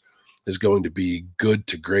years is going to be good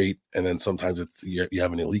to great, and then sometimes it's you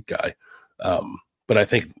have an elite guy. But I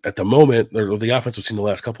think at the moment, or the offense we've seen the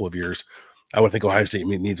last couple of years, I would think Ohio State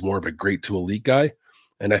needs more of a great to elite guy.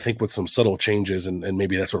 And I think with some subtle changes, and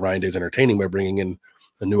maybe that's what Ryan Day's entertaining by bringing in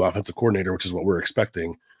a new offensive coordinator, which is what we're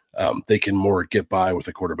expecting, they can more get by with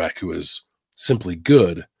a quarterback who is simply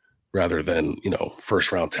good rather than,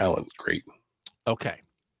 first round talent. Great. Okay.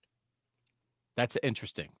 That's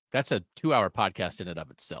interesting. That's a 2-hour podcast in and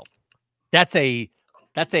of itself. That's a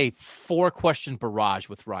 4-question barrage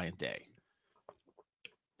with Ryan Day.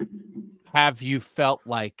 Have you felt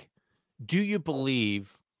like, do you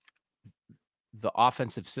believe the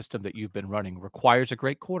offensive system that you've been running requires a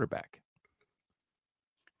great quarterback?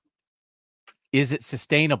 Is it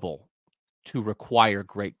sustainable to require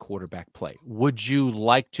great quarterback play? Would you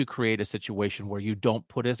like to create a situation where you don't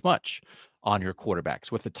put as much on your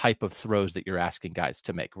quarterbacks with the type of throws that you're asking guys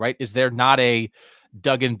to make, right? Is there not a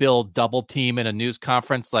Doug and Bill double team in a news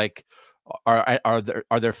conference? Like, are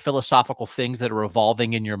there philosophical things that are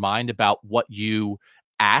evolving in your mind about what you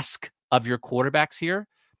ask of your quarterbacks here?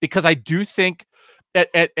 Because I do think,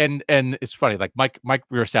 and it's funny, like Mike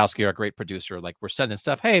Rosowski, our great producer, like we're sending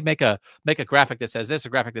stuff. Hey, make a graphic that says this, a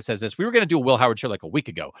graphic that says this. We were going to do a Will Howard show like a week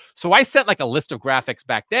ago, so I sent like a list of graphics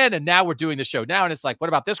back then, and now we're doing the show now, and it's like, what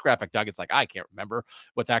about this graphic, Doug? It's like, I can't remember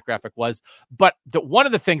what that graphic was, but one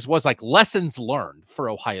of the things was like lessons learned for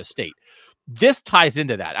Ohio State. This ties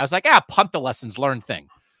into that. I was like, punt the lessons learned thing.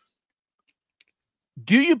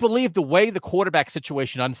 Do you believe the way the quarterback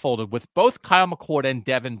situation unfolded with both Kyle McCord and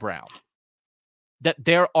Devin Brown, that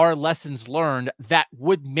there are lessons learned that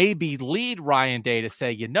would maybe lead Ryan Day to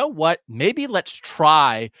say, you know what, maybe let's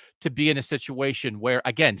try to be in a situation where,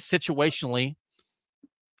 again, situationally,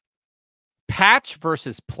 patch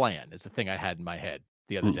versus plan is the thing I had in my head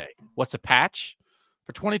the other day. What's a patch?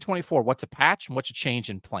 For 2024, what's a patch and what's a change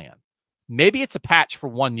in plan? Maybe it's a patch for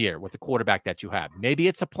 1 year with the quarterback that you have. Maybe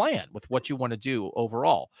it's a plan with what you want to do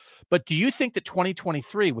overall. But do you think that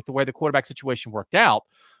 2023, with the way the quarterback situation worked out,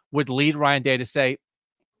 would lead Ryan Day to say,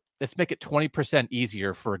 let's make it 20%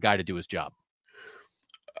 easier for a guy to do his job?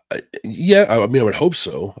 Yeah, I mean, I would hope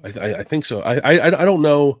so. I think so. I don't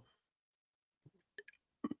know.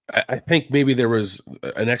 I think maybe there was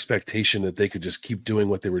an expectation that they could just keep doing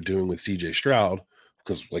what they were doing with CJ Stroud,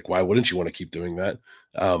 because like, why wouldn't you want to keep doing that?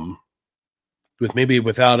 With maybe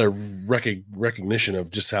without a recognition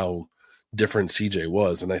of just how different CJ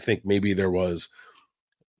was. And I think maybe there was,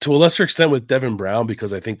 to a lesser extent, with Devin Brown,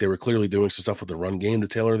 because I think they were clearly doing some stuff with the run game to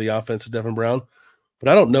tailor the offense to Devin Brown. But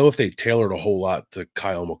I don't know if they tailored a whole lot to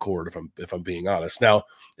Kyle McCord, if I'm being honest. Now,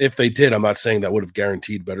 if they did, I'm not saying that would have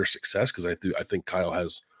guaranteed better success, because I think Kyle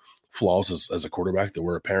has flaws as a quarterback that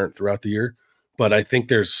were apparent throughout the year. But I think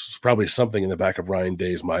there's probably something in the back of Ryan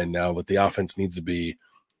Day's mind now that the offense needs to be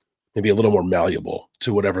maybe a little more malleable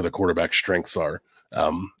to whatever the quarterback's strengths are.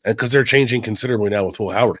 And because they're changing considerably now with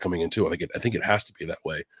Will Howard coming in too. I think it has to be that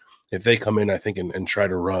way. If they come in, I think, and try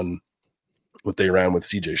to run what they ran with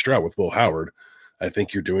CJ Stroud with Will Howard, I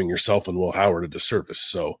think you're doing yourself and Will Howard a disservice.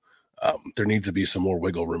 So there needs to be some more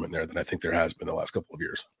wiggle room in there than I think there has been the last couple of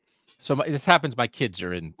years. So this happens. My kids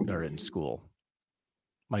are in school.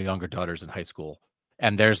 My younger daughter's in high school,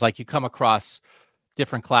 and there's like, you come across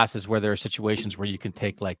different classes where there are situations where you can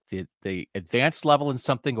take like the advanced level in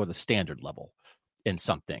something or the standard level in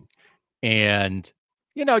something. And,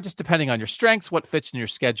 just depending on your strengths, what fits in your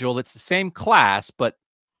schedule, it's the same class, but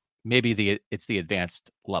maybe it's the advanced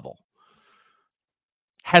level.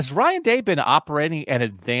 Has Ryan Day been operating an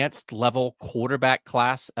advanced level quarterback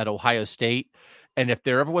class at Ohio State? And if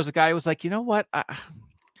there ever was a guy who was like, you know what,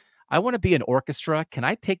 I want to be an orchestra, can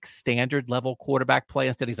I take standard level quarterback play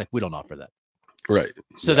instead? He's like, we don't offer that. Right.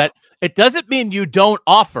 So that it doesn't mean you don't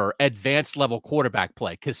offer advanced level quarterback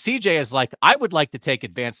play, because CJ is like, I would like to take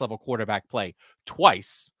advanced level quarterback play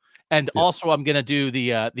twice. And also I'm going to do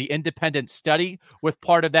the independent study with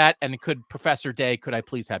part of that. And Professor Day, could I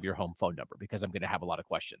please have your home phone number? Because I'm going to have a lot of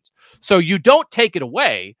questions. So you don't take it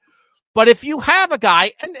away. But if you have a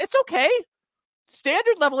guy, and it's okay,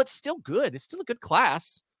 standard level, it's still good. It's still a good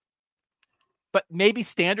class. But maybe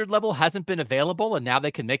standard level hasn't been available and now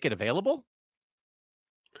they can make it available.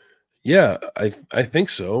 Yeah, I think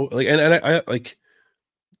so. Like, and I like,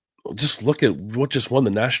 just look at what just won the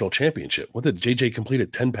national championship. What did JJ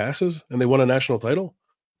completed 10 passes and they won a national title,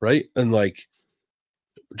 right? And like,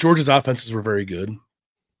 Georgia's offenses were very good,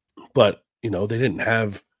 but they didn't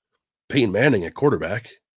have Peyton Manning at quarterback,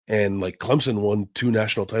 and like Clemson won 2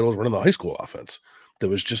 national titles running the high school offense. That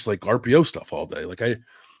was just like RPO stuff all day. Like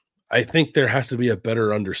I think there has to be a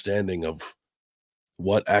better understanding of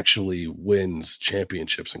what actually wins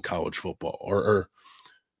championships in college football, or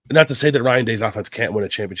not to say that Ryan Day's offense can't win a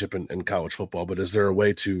championship in college football, but is there a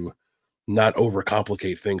way to not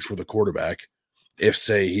overcomplicate things for the quarterback if,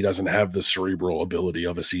 say, he doesn't have the cerebral ability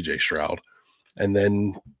of a CJ Stroud, and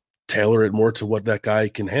then tailor it more to what that guy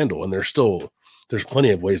can handle? And there's plenty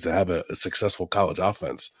of ways to have a successful college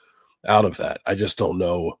offense out of that. I just don't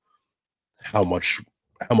know how much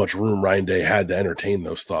room Ryan Day had to entertain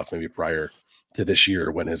those thoughts maybe prior to this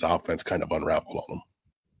year when his offense kind of unraveled on him.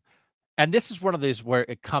 And this is one of these where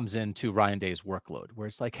it comes into Ryan Day's workload, where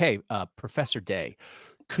it's like, hey, Professor Day,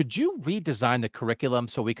 could you redesign the curriculum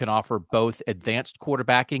so we can offer both advanced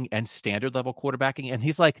quarterbacking and standard level quarterbacking? And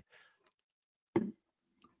he's like,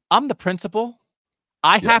 I'm the principal.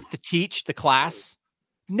 I have to teach the class.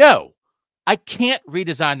 No, I can't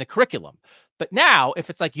redesign the curriculum. But now, if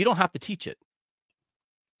it's like, you don't have to teach it,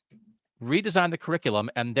 redesign the curriculum,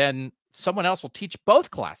 and then someone else will teach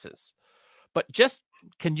both classes. But just,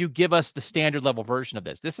 can you give us the standard level version of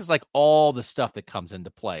this? This is like all the stuff that comes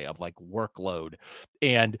into play of like workload.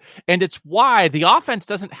 And it's why the offense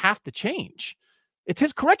doesn't have to change. It's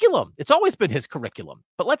his curriculum. It's always been his curriculum.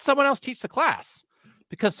 But let someone else teach the class.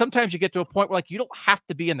 Because sometimes you get to a point where like, you don't have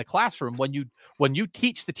to be in the classroom when you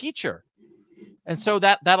teach the teacher. And so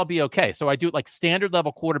that'll be okay. So I do like standard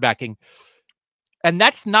level quarterbacking. And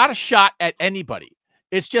that's not a shot at anybody.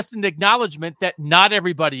 It's just an acknowledgement that not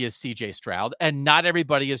everybody is CJ Stroud and not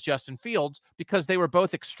everybody is Justin Fields, because they were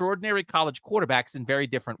both extraordinary college quarterbacks in very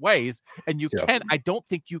different ways. And I don't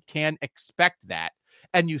think you can expect that.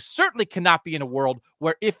 And you certainly cannot be in a world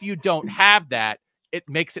where if you don't have that, it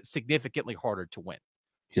makes it significantly harder to win.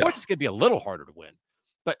 Of course, it's going to be a little harder to win,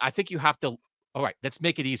 but I think you have to. All right, let's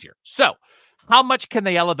make it easier. So how much can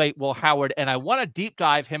they elevate Will Howard? And I want to deep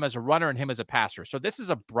dive him as a runner and him as a passer. So this is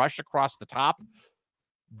a brush across the top.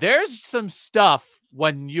 There's some stuff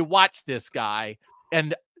when you watch this guy,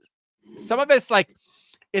 and some of it's like,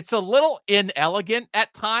 it's a little inelegant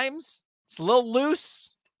at times. It's a little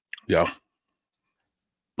loose. Yeah.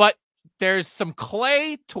 But there's some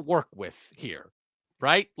clay to work with here,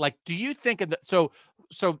 right? Like, do you think, so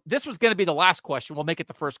this was going to be the last question. We'll make it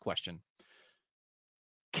the first question.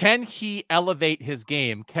 Can he elevate his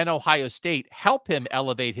game? Can Ohio State help him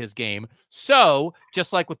elevate his game? So,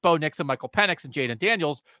 just like with Bo Nix and Michael Penix and Jaden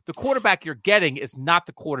Daniels, the quarterback you're getting is not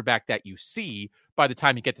the quarterback that you see by the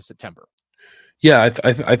time you get to September. Yeah,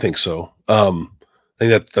 I think so. I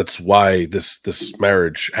think that's why this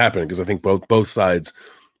marriage happened, because I think both sides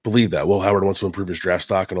believe that. Will Howard wants to improve his draft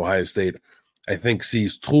stock, and Ohio State, I think,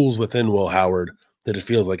 sees tools within Will Howard that it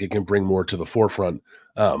feels like it can bring more to the forefront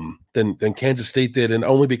than Kansas State did, and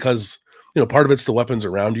only because part of it's the weapons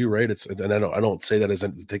around you, right? And I don't say that as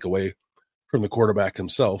to take away from the quarterback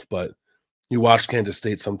himself, but you watch Kansas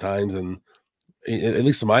State sometimes, and at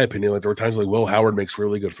least in my opinion, like there were times like Will Howard makes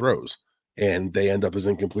really good throws, and they end up as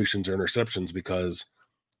incompletions or interceptions because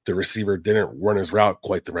the receiver didn't run his route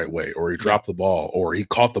quite the right way, or he dropped the ball, or he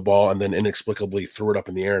caught the ball and then inexplicably threw it up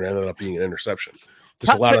in the air and ended up being an interception.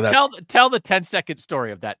 There's a lot of that. Tell the 10-second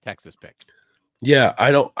story of that Texas pick. Yeah, I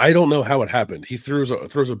don't know how it happened. He throws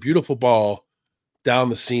a beautiful ball down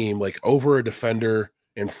the seam, like over a defender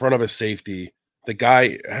in front of a safety. The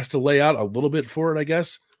guy has to lay out a little bit for it, I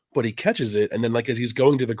guess, but he catches it, and then like as he's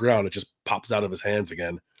going to the ground, it just pops out of his hands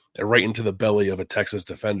again, and right into the belly of a Texas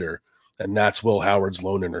defender. And that's Will Howard's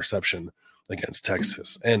lone interception against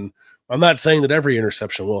Texas. And I'm not saying that every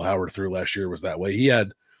interception Will Howard threw last year was that way. He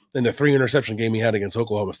had, in the 3 interception game he had against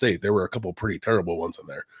Oklahoma State, there were a couple pretty terrible ones in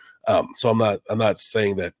there. So I'm not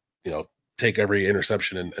saying that, take every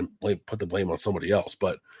interception and put the blame on somebody else.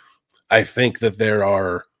 But I think that there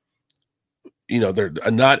are, there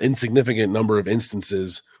a not insignificant number of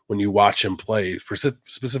instances when you watch him play,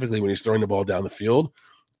 specifically when he's throwing the ball down the field,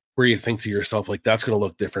 where you think to yourself, like, that's going to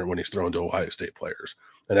look different when he's thrown to Ohio State players.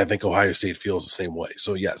 And I think Ohio State feels the same way.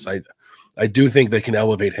 So yes, I do think they can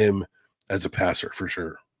elevate him as a passer for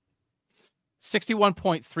sure.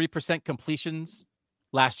 61.3% completions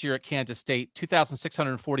last year at Kansas State,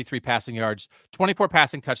 2,643 passing yards, 24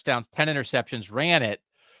 passing touchdowns, 10 interceptions, ran it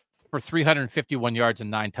for 351 yards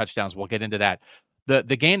and 9 touchdowns. We'll get into that. The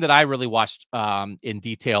game that I really watched in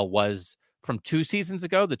detail was from 2 seasons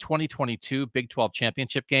ago, the 2022 Big 12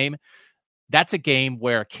 championship game. That's a game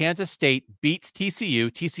where Kansas State beats TCU.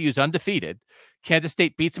 TCU's undefeated. Kansas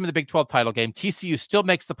State beats them in the Big 12 title game. TCU still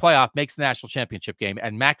makes the playoff, makes the national championship game.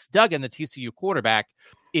 And Max Duggan, the TCU quarterback,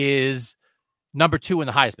 is number 2 in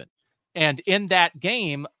the Heisman. And in that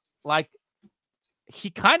game, like, he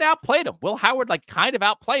kind of outplayed him. Will Howard, kind of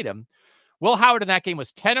outplayed him. Will Howard in that game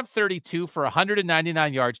was 10 of 32 for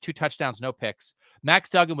 199 yards, 2 touchdowns, no picks. Max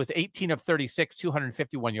Duggan was 18 of 36,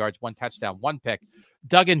 251 yards, 1 touchdown, 1 pick.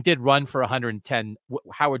 Duggan did run for 110.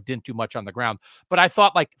 Howard didn't do much on the ground. But I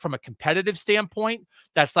thought, from a competitive standpoint,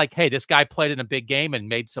 that's hey, this guy played in a big game and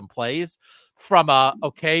made some plays. From a,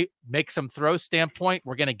 make some throws standpoint,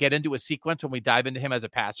 we're going to get into a sequence when we dive into him as a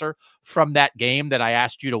passer from that game that I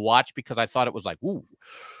asked you to watch because I thought it was ooh.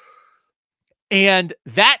 And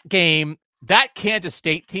that game, that Kansas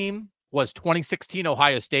State team was 2016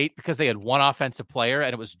 Ohio State because they had one offensive player,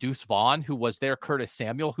 and it was Deuce Vaughn, who was their Curtis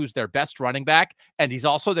Samuel, who's their best running back, and he's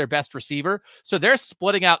also their best receiver. So they're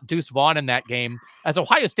splitting out Deuce Vaughn in that game, as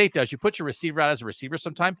Ohio State does. You put your receiver out as a receiver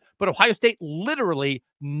sometime, but Ohio State literally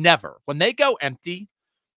never. When they go empty,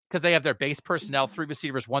 because they have their base personnel, 3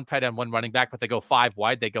 receivers, 1 tight end, 1 running back, but they go 5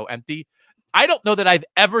 wide, they go empty. I don't know that I've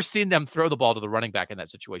ever seen them throw the ball to the running back in that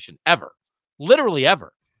situation, ever. Literally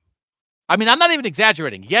ever. I mean, I'm not even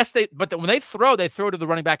exaggerating. Yes, but when they throw to the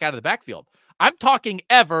running back out of the backfield. I'm talking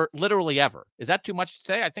ever, literally ever. Is that too much to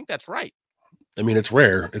say? I think that's right. I mean, it's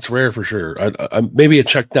rare. It's rare for sure. Maybe a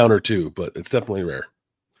check down or 2, but it's definitely rare.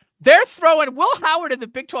 They're throwing Will Howard in the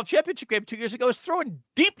Big 12 championship game 2 years ago is throwing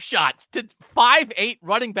deep shots to 5'8"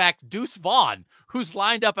 running back Deuce Vaughn, who's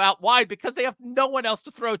lined up out wide because they have no one else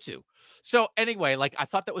to throw to. So anyway, I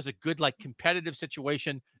thought that was a good, competitive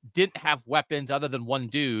situation. Didn't have weapons other than one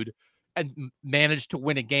dude, and managed to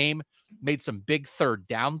win a game, made some big 3rd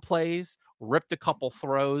down plays, ripped a couple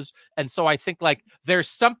throws. And so I think there's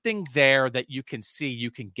something there that you can see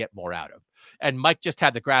you can get more out of. And Mike just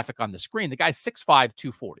had the graphic on the screen. The guy's 6'5",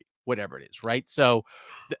 240, whatever it is, right? So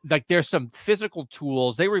there's some physical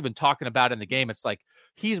tools. They were even talking about in the game. It's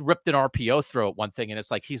he's ripped an RPO throw at one thing, and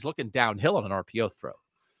it's he's looking downhill on an RPO throw.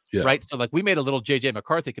 Yeah. Right. So we made a little JJ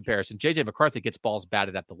McCarthy comparison. JJ McCarthy gets balls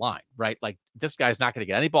batted at the line, right? This guy's not going to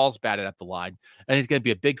get any balls batted at the line, and he's going to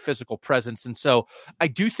be a big physical presence. And so I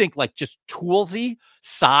do think just toolsy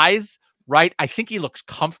size, right? I think he looks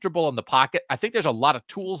comfortable in the pocket. I think there's a lot of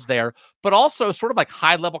tools there, but also sort of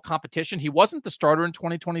high level competition. He wasn't the starter in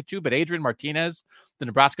 2022, but Adrian Martinez, the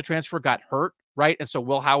Nebraska transfer, got hurt right? And so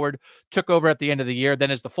Will Howard took over at the end of the year,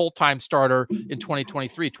 then as the full-time starter in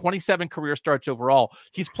 2023, 27 career starts overall.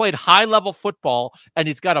 He's played high-level football, and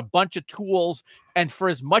he's got a bunch of tools. And for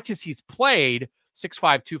as much as he's played,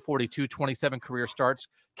 6'5", 242, 27 career starts,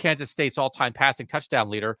 Kansas State's all-time passing touchdown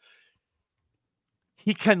leader,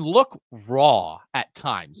 he can look raw at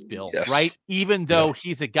times, Bill, Yes. right? Even though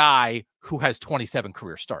he's a guy who has 27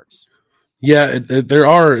 career starts. Yeah, there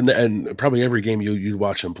are, and probably every game you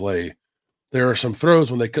watch him play, there are some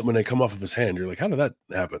throws when they come off of his hand. You're like, how did that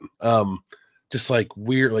happen? Just like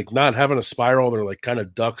weird, like not having a spiral. They're like kind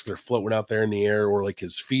of ducks. They're floating out there in the air, or like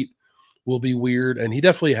his feet will be weird. And he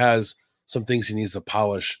definitely has some things he needs to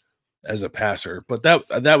polish as a passer. But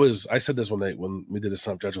that was, I said this when we did the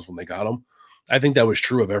Snap Judges when they got him. I think that was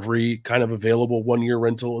true of every kind of available 1-year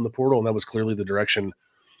rental in the portal, and that was clearly the direction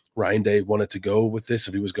Ryan Day wanted to go with this.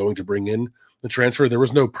 If he was going to bring in the transfer, there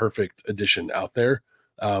was no perfect addition out there.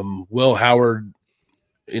 Will Howard,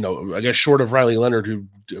 I guess short of Riley Leonard, who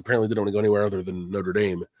apparently didn't want to go anywhere other than Notre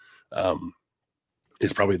Dame,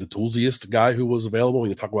 is probably the toolsiest guy who was available.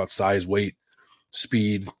 When you talk about size, weight,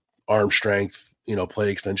 speed, arm strength,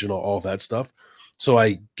 play extension, all that stuff. So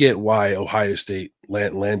I get why Ohio State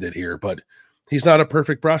landed here, but he's not a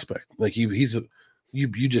perfect prospect. Like you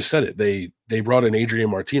just said it. They brought in Adrian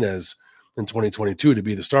Martinez in 2022 to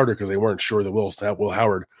be the starter because they weren't sure that Will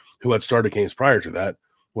Howard, who had started games prior to that,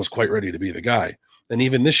 was quite ready to be the guy. And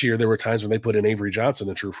even this year, there were times when they put in Avery Johnson,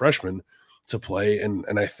 a true freshman, to play. And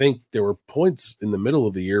I think there were points in the middle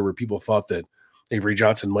of the year where people thought that Avery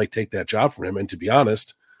Johnson might take that job from him. And to be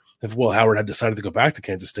honest, if Will Howard had decided to go back to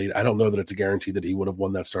Kansas State, I don't know that it's a guarantee that he would have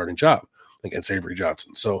won that starting job against Avery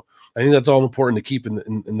Johnson. So I think that's all important to keep in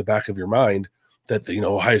the back of your mind, that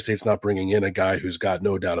Ohio State's not bringing in a guy who's got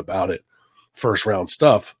no doubt about it first round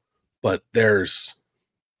stuff, but there's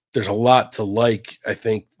a lot to like. I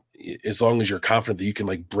think as long as you're confident that you can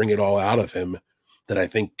like bring it all out of him, that I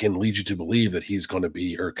think can lead you to believe that he's going to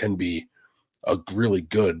be or can be a really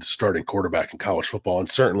good starting quarterback in college football, and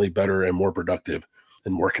certainly better and more productive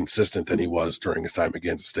and more consistent than he was during his time at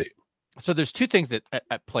Kansas State. So there's two things that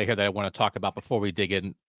at play here that I want to talk about before we dig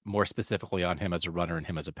in more specifically on him as a runner and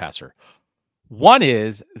him as a passer. One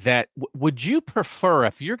is that would you prefer,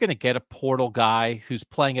 if you're going to get a portal guy who's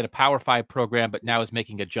playing at a Power 5 program but now is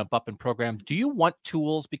making a jump up in program, do you want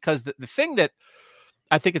tools? Because the thing that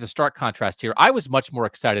I think is a stark contrast here, I was much more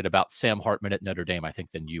excited about Sam Hartman at Notre Dame, I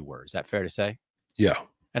think, than you were. Is that fair to say? Yeah.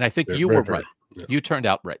 And I think you were right. Yeah. You turned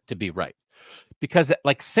out right to be right. Because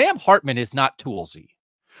like Sam Hartman is not toolsy.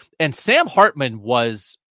 And Sam Hartman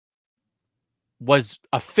was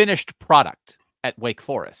a finished product at Wake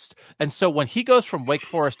Forest. And so when he goes from Wake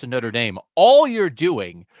Forest to Notre Dame, all you're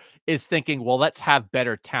doing is thinking, well, let's have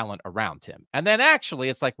better talent around him. And then actually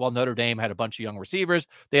it's like, well, Notre Dame had a bunch of young receivers.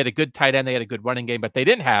 They had a good tight end. They had a good running game, but they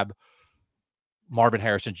didn't have Marvin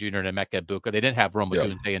Harrison Jr. and Emeka Egbuka. They didn't have Rome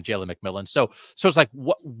Odunze and Jalen McMillan. So it's like,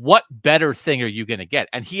 what better thing are you going to get?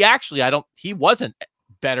 And he actually, he wasn't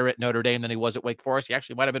better at Notre Dame than he was at Wake Forest. He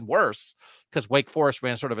actually might have been worse because Wake Forest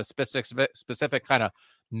ran sort of a specific kind of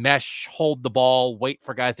mesh, hold the ball, wait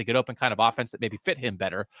for guys to get open kind of offense that maybe fit him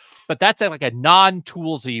better. But that's like a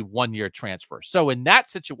non-toolsy 1-year transfer. So in that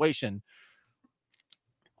situation,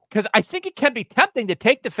 because I think it can be tempting to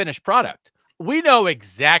take the finished product. We know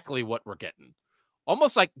exactly what we're getting.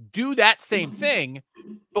 Almost like do that same thing,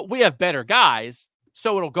 but we have better guys,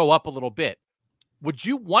 so it'll go up a little bit. Would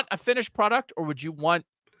you want a finished product, or would you want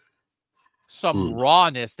some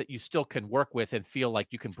rawness that you still can work with and feel like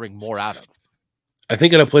you can bring more out of? I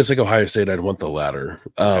think in a place like Ohio State, I'd want the latter.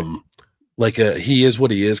 Like he is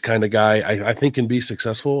what he is kind of guy. I think can be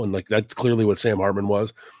successful, and like that's clearly what Sam Hartman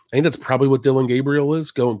was. I think that's probably what Dylan Gabriel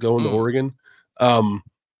is going to Oregon. And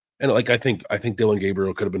like I think Dylan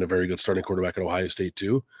Gabriel could have been a very good starting quarterback at Ohio State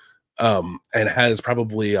too, and has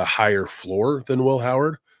probably a higher floor than Will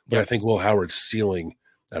Howard. But I think Will Howard's ceiling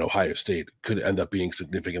at Ohio State could end up being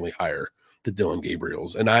significantly higher than Dylan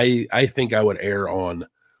Gabriel's. And I think I would err on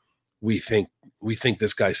we think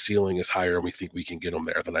this guy's ceiling is higher and we think we can get him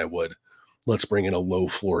there than I would. Let's bring in a low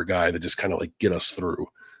floor guy that just kind of like get us through,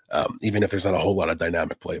 even if there's not a whole lot of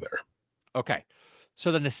dynamic play there. Okay.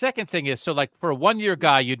 So then the second thing is, so like for a 1-year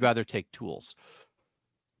guy, you'd rather take tools.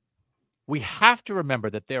 We have to remember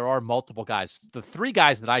that there are multiple guys. The 3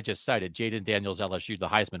 guys that I just cited, Jaden Daniels, LSU, the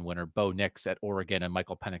Heisman winner, Bo Nix at Oregon, and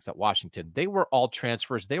Michael Penix at Washington, they were all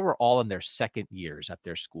transfers. They were all in their second years at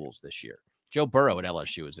their schools this year. Joe Burrow at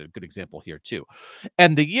LSU is a good example here too.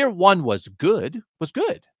 And the year 1 was good.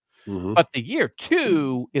 Mm-hmm. But the year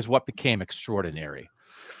 2 is what became extraordinary.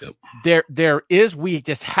 Yep. We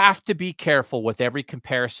just have to be careful with every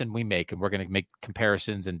comparison we make, and we're going to make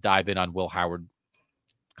comparisons and dive in on Will Howard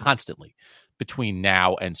constantly between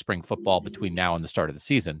now and spring football, between now and the start of the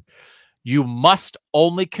season. You must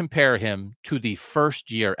only compare him to the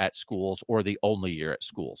first year at schools or the only year at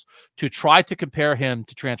schools. To try to compare him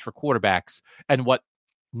to transfer quarterbacks and what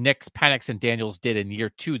Nix, Penix, and Daniels did in year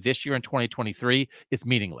 2 this year in 2023 is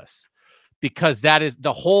meaningless, because that is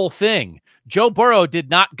the whole thing. Joe Burrow did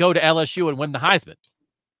not go to LSU and win the Heisman.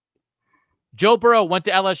 Joe Burrow went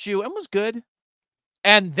to LSU and was good,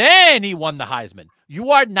 and then he won the Heisman.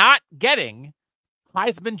 You are not getting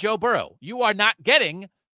Heisman Joe Burrow. You are not getting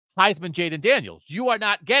Heisman Jaden Daniels. You are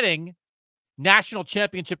not getting national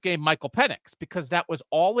championship game Michael Penix, because that was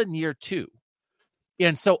all in year 2.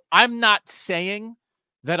 And so I'm not saying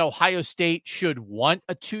that Ohio State should want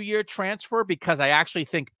a 2-year transfer, because I actually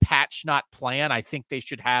think patch, not plan. I think they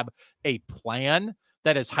should have a plan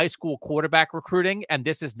that is high school quarterback recruiting, and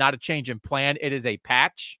this is not a change in plan. It is a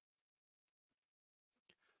patch.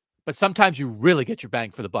 But sometimes you really get your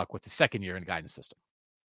bang for the buck with the second year in guidance system.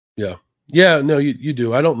 Yeah. Yeah, no, you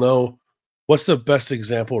do. I don't know. What's the best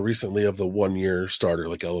example recently of the 1-year starter,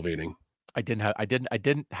 like elevating? I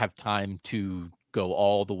didn't have time to go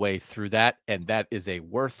all the way through that, and that is a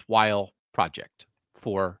worthwhile project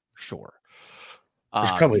for sure.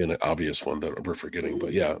 There's probably an obvious one that we're forgetting,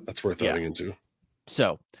 but yeah, that's worth diving into.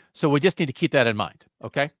 So we just need to keep that in mind.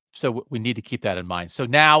 Okay. So we need to keep that in mind. So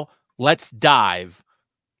now let's dive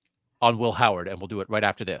on Will Howard, and we'll do it right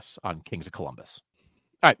after this on Kings of Columbus.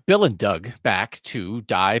 All right, Bill and Doug back to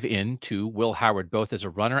dive into Will Howard, both as a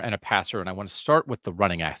runner and a passer. And I want to start with the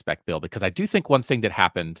running aspect, Bill, because I do think one thing that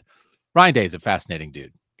happened, Ryan Day is a fascinating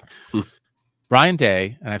dude. Ryan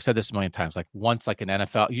Day, and I've said this a million times, wants an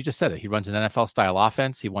NFL, you just said it, he runs an NFL style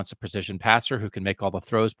offense. He wants a precision passer who can make all the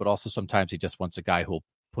throws, but also sometimes he just wants a guy who'll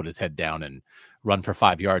put his head down and run for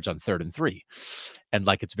 5 yards on 3rd and 3. And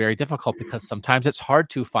it's very difficult, because sometimes it's hard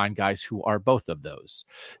to find guys who are both of those.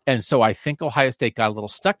 And so I think Ohio State got a little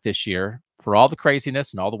stuck this year for all the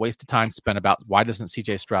craziness and all the wasted time spent about why doesn't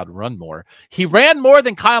CJ Stroud run more? He ran more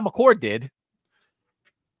than Kyle McCord did.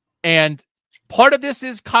 And part of this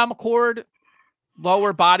is Kyle McCord,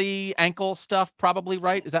 lower body, ankle stuff, probably,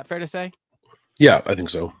 right? Is that fair to say? Yeah, I think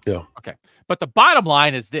so. Yeah. Okay. But the bottom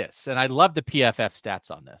line is this, and I love the PFF stats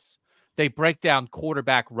on this. They break down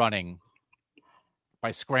quarterback running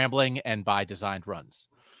by scrambling and by designed runs.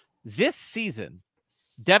 This season,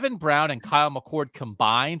 Devin Brown and Kyle McCord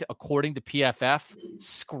combined, according to PFF,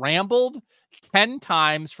 scrambled 10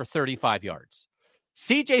 times for 35 yards.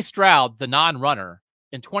 CJ Stroud, the non-runner,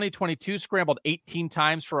 in 2022 scrambled 18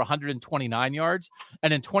 times for 129 yards.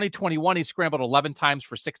 And in 2021, he scrambled 11 times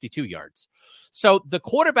for 62 yards. So the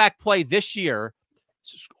quarterback play this year,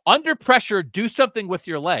 under pressure, do something with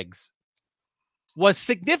your legs, was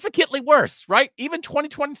significantly worse, right? Even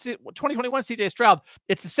 2021 CJ Stroud,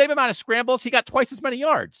 it's the same amount of scrambles. He got twice as many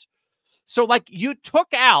yards. So you took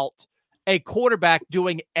out a quarterback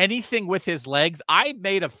doing anything with his legs. I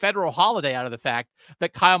made a federal holiday out of the fact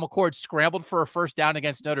that Kyle McCord scrambled for a first down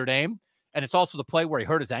against Notre Dame. And it's also the play where he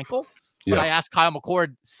hurt his ankle. Yeah. But I asked Kyle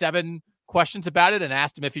McCord 7 questions about it and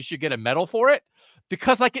asked him if he should get a medal for it,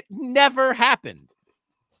 because it never happened.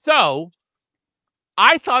 So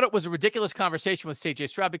I thought it was a ridiculous conversation with CJ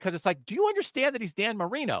Stroud, because it's do you understand that he's Dan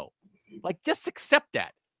Marino? Just accept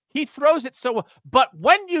that. He throws it so, but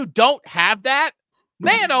when you don't have that,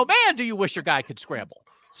 man, oh man, do you wish your guy could scramble.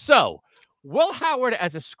 So Will Howard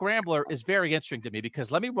as a scrambler is very interesting to me,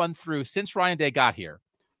 because let me run through, since Ryan Day got here,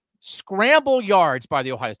 scramble yards by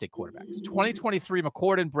the Ohio State quarterbacks. 2023,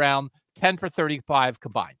 McCord and Brown, 10 for 35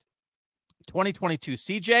 combined. 2022,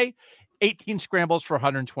 CJ, 18 scrambles for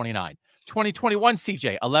 129. 2021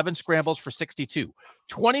 CJ, 11 scrambles for 62.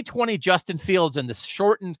 2020 Justin Fields in the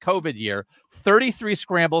shortened COVID year, 33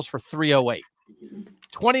 scrambles for 308.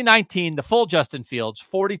 2019, the full Justin Fields,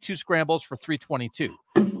 42 scrambles for 322.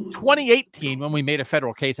 2018, when we made a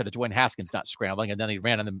federal case out of Dwayne Haskins not scrambling, and then he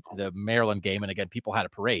ran in the Maryland game, and again, people had a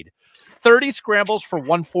parade. 30 scrambles for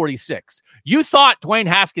 146. You thought Dwayne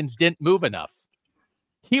Haskins didn't move enough.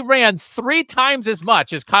 He ran 3 times as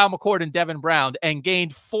much as Kyle McCord and Devin Brown and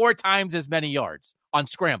gained 4 times as many yards on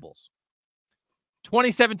scrambles.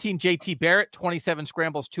 2017, JT Barrett, 27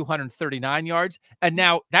 scrambles, 239 yards. And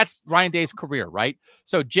now that's Ryan Day's career, right?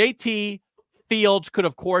 So JT, Fields could,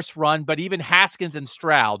 of course, run, but even Haskins and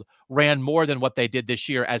Stroud ran more than what they did this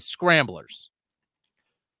year as scramblers.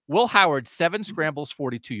 Will Howard, 7 scrambles,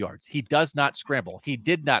 42 yards. He does not scramble. He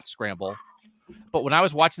did not scramble. But when I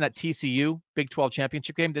was watching that TCU Big 12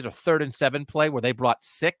 championship game, there's a 3rd and 7 play where they brought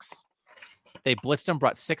 6. They blitzed him,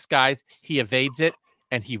 brought 6 guys. He evades it.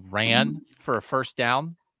 and he ran for a first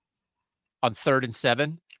down on 3rd and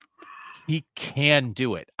 7, he can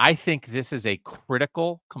do it. I think this is a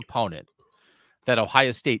critical component that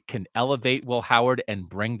Ohio State can elevate Will Howard and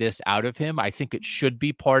bring this out of him. I think it should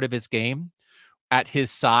be part of his game at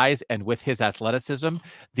his size and with his athleticism.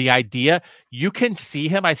 The idea, you can see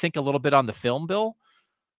him, I think, a little bit on the film, Bill,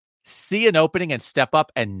 see an opening and step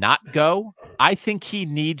up and not go. I think he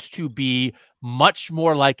needs to be much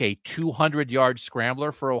more like a 200-yard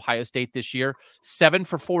scrambler for Ohio State this year. 7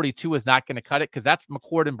 for 42 is not going to cut it because that's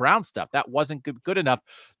McCord and Brown stuff. That wasn't good enough.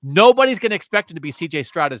 Nobody's going to expect him to be C.J.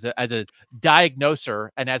 Stroud as a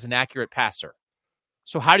diagnoser and as an accurate passer.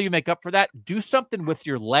 So how do you make up for that? Do something with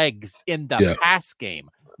your legs in the pass game,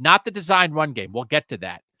 not the design run game. We'll get to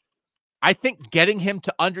that. I think getting him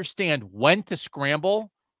to understand when to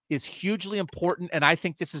scramble is hugely important, and I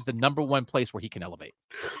think this is the number one place where he can elevate.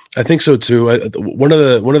 I think so too. One of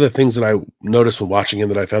the things that I noticed when watching him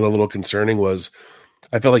that I found a little concerning was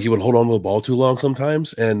I felt like he would hold on to the ball too long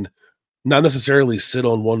sometimes, and not necessarily sit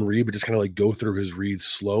on one read, but just kind of like go through his reads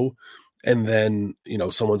slow, and then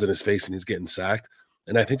someone's in his face and he's getting sacked.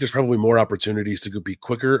 And I think there's probably more opportunities to be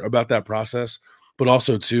quicker about that process, but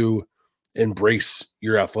also to embrace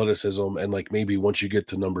your athleticism. And like maybe once you get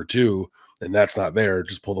to number 2 and that's not there,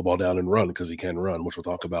 just pull the ball down and run because he can run, which we'll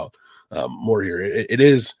talk about more here.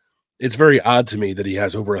 It's very odd to me that he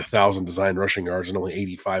has over 1,000 designed rushing yards and only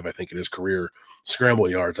 85, I think, in his career scramble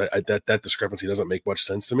yards. That discrepancy doesn't make much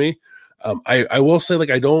sense to me. I will say, like,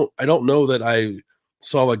 I don't know that I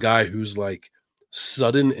saw a guy who's like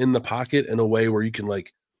sudden in the pocket in a way where you can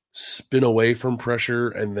like spin away from pressure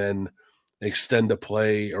and then extend a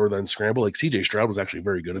play or then scramble. Like CJ Stroud was actually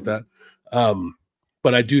very good at that.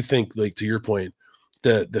 But I do think, like, to your point,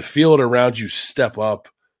 the field around you step up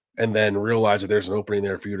and then realize that there's an opening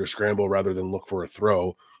there for you to scramble rather than look for a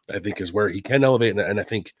throw, I think is where he can elevate and I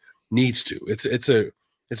think needs to. It's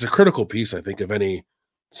a critical piece, I think, of any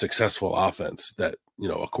successful offense that,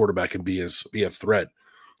 a quarterback can be a threat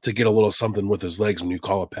to get a little something with his legs when you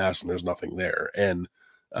call a pass and there's nothing there. And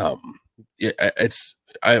I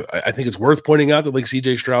think it's worth pointing out that like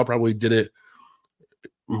CJ Stroud probably did it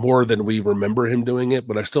more than we remember him doing it,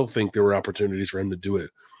 but I still think there were opportunities for him to do it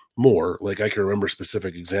more. Like I can remember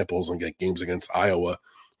specific examples and get games against Iowa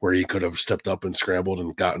where he could have stepped up and scrambled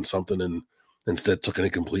and gotten something and instead took an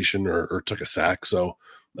incompletion or took a sack. So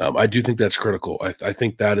I do think that's critical. I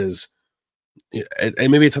think that is, and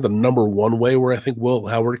maybe it's not the number one way where I think Will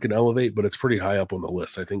Howard can elevate, but it's pretty high up on the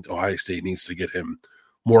list. I think Ohio State needs to get him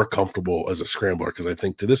more comfortable as a scrambler because I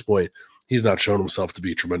think to this point, he's not shown himself to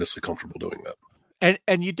be tremendously comfortable doing that.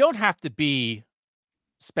 And you don't have to be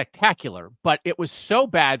spectacular, but it was so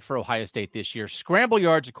bad for Ohio State this year. Scramble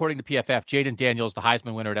yards, according to PFF, Jaden Daniels, the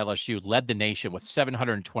Heisman winner at LSU, led the nation with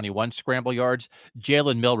 721 scramble yards.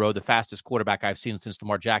 Jalen Milroe, the fastest quarterback I've seen since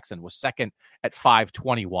Lamar Jackson, was second at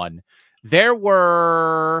 521. There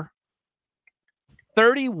were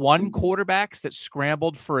 31 quarterbacks that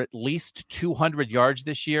scrambled for at least 200 yards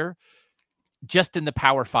this year, just in the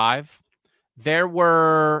Power 5. There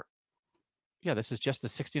were, this is just the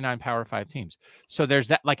 69 Power 5 teams. So there's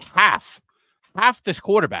that, like half the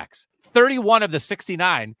quarterbacks, 31 of the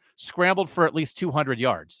 69 scrambled for at least 200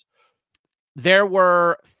 yards. There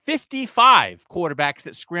were 55 quarterbacks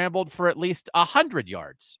that scrambled for at least 100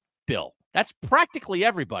 yards, Bill. That's practically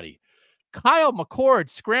everybody. Kyle McCord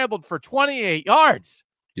scrambled for 28 yards.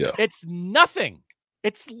 Yeah. It's nothing.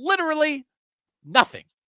 It's literally nothing.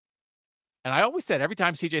 And I always said every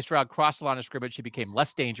time C.J. Stroud crossed the line of scrimmage, he became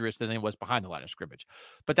less dangerous than he was behind the line of scrimmage.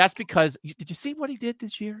 But that's because, did you see what he did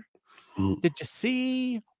this year? Did you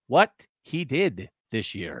see what he did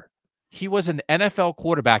this year? He was an NFL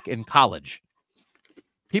quarterback in college.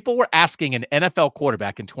 People were asking an NFL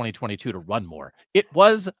quarterback in 2022 to run more. It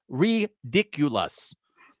was ridiculous.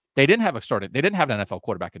 They didn't have an NFL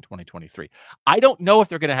quarterback in 2023. I don't know if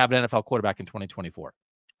they're going to have an NFL quarterback in 2024.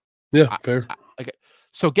 Yeah, fair. Okay.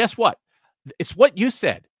 So guess what? It's what you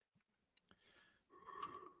said.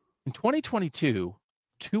 In 2022,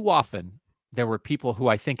 too often, there were people who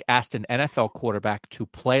I think asked an NFL quarterback to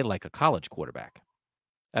play like a college quarterback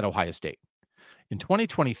at Ohio State. In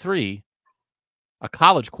 2023, a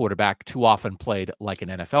college quarterback too often played like an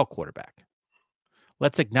NFL quarterback.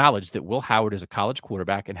 Let's acknowledge that Will Howard is a college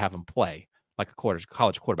quarterback and have him play like a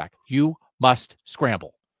college quarterback. You must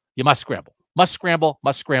scramble. You must scramble. Must scramble.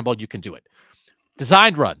 Must scramble. You can do it.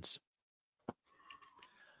 Designed runs.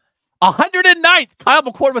 109th. Kyle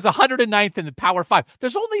McCord was 109th in the Power 5.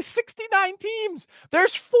 There's only 69 teams.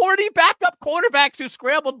 There's 40 backup quarterbacks who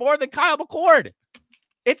scrambled more than Kyle McCord.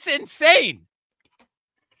 It's insane.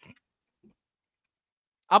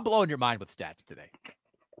 I'm blowing your mind with stats today.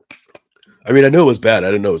 I mean, I knew it was bad. I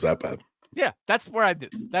didn't know it was that bad. Yeah, that's where I do.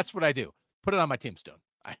 That's what I do. Put it on my tombstone.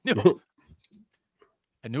 I knew.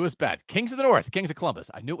 I knew it was bad. Kings of the North, Kings of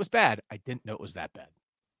Columbus. I knew it was bad. I didn't know it was that bad.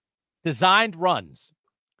 Designed runs.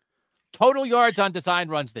 Total yards on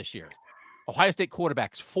designed runs this year. Ohio State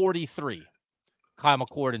quarterbacks, 43. Kyle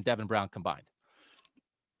McCord and Devin Brown combined.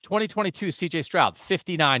 2022, CJ Stroud,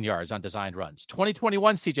 59 yards on designed runs.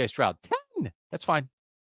 2021, CJ Stroud, 10. That's fine.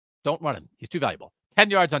 Don't run him. He's too valuable. 10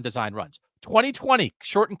 yards on designed runs. 2020,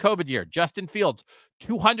 shortened COVID year, Justin Fields,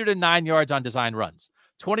 209 yards on designed runs.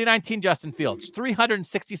 2019, Justin Fields,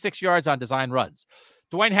 366 yards on designed runs.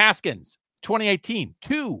 Dwayne Haskins, 2018,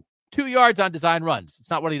 2 yards on designed runs. It's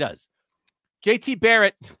not what he does. JT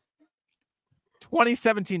Barrett,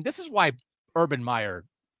 2017. This is why Urban Meyer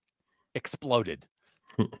exploded.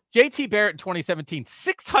 JT Barrett in 2017,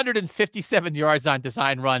 657 yards on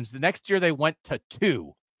design runs. The next year they went to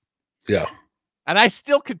 2. Yeah. And I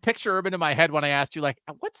still could picture Urban in my head when I asked you, like,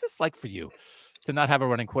 what's this like for you to not have a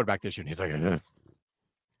running quarterback this year? And he's like,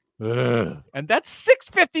 and that's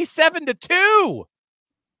 657 to 2.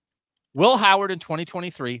 Will Howard in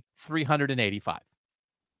 2023, 385.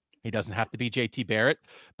 He doesn't have to be JT Barrett,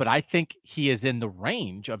 but I think he is in the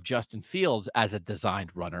range of Justin Fields as a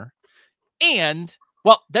designed runner. And,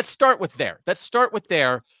 well, let's start with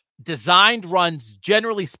there. Designed runs,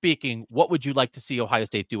 generally speaking, what would you like to see Ohio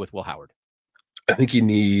State do with Will Howard? I think he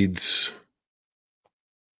needs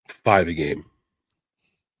 5 a game.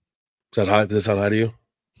 Is that high? Does that sound high to you?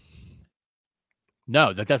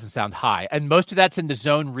 No, that doesn't sound high. And most of that's in the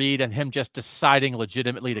zone read and him just deciding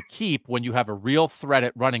legitimately to keep when you have a real threat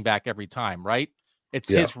at running back every time, right? It's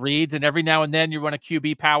his reads, and every now and then you run a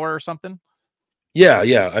QB power or something.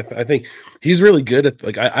 Yeah. I think he's really good at,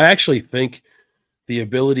 like, I actually think the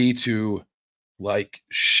ability to, like,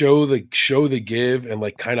 show the give and,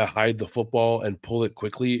 like, kind of hide the football and pull it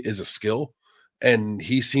quickly is a skill, and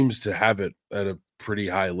he seems to have it at a pretty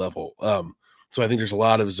high level. So I think there's a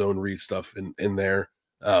lot of zone read stuff in there.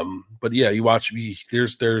 But yeah, you watch me.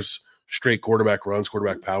 There's straight quarterback runs,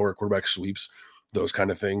 quarterback power, quarterback sweeps, those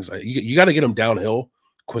kind of things. You got to get him downhill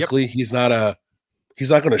quickly. Yep. He's not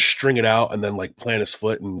going to string it out and then, like, plant his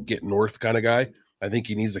foot and get north kind of guy. I think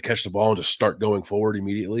he needs to catch the ball and just start going forward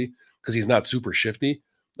immediately because he's not super shifty.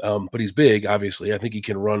 But he's big, obviously. I think he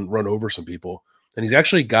can run over some people, and he's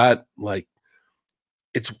actually got, like,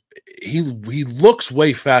 he looks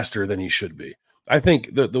way faster than he should be. I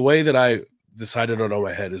think the way that I decided on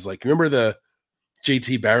my head is, like, remember the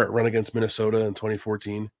JT Barrett run against Minnesota in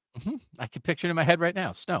 2014? Mm-hmm. I can picture it in my head right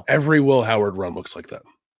now. Snow. Every Will Howard run looks like that.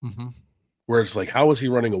 Mm-hmm. Where it's like, how is he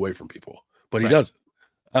running away from people? But he does it.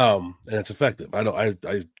 And it's effective. I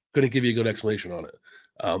couldn't give you a good explanation on it.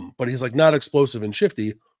 But he's, like, not explosive and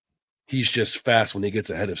shifty. He's just fast when he gets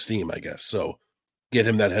ahead of steam, I guess. So get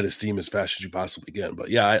him that head of steam as fast as you possibly can. But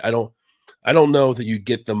yeah, I don't know that you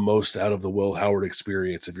get the most out of the Will Howard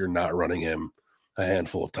experience if you're not running him a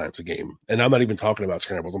handful of times a game. And I'm not even talking about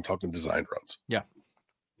scrambles. I'm talking designed runs. Yeah.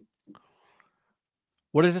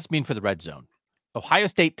 What does this mean for the red zone? Ohio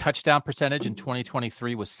State touchdown percentage in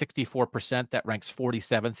 2023 was 64%. That ranks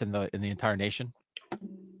 47th in the entire nation.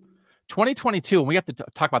 2022, and we have to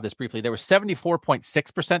talk about this briefly, there was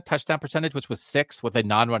 74.6% touchdown percentage, which was 6th with a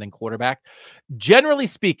non-running quarterback. Generally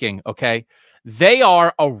speaking, okay, they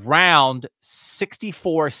are around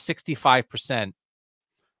 65%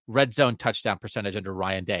 red zone touchdown percentage under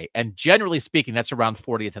Ryan Day. And generally speaking, that's around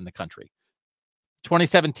 40th in the country.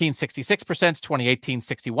 2017, 66%, 2018,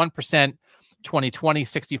 61%. 2020,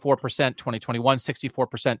 64%, 2021,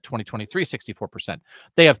 64%, 2023, 64%.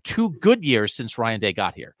 They have 2 good years since Ryan Day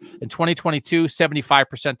got here. In 2022,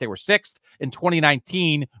 75%, they were 6th. In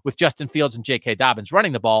 2019, with Justin Fields and J.K. Dobbins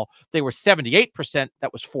running the ball, they were 78%.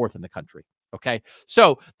 That was 4th in the country. Okay.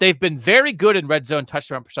 So they've been very good in red zone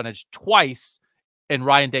touchdown percentage twice in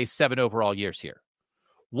Ryan Day's 7 overall years here.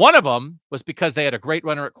 One of them was because they had a great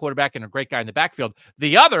runner at quarterback and a great guy in the backfield.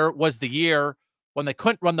 The other was the year when they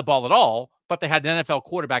couldn't run the ball at all, but they had an NFL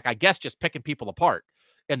quarterback, I guess, just picking people apart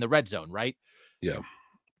in the red zone, right? Yeah.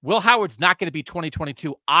 Will Howard's not going to be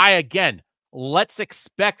 2022. Let's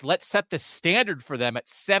set the standard for them at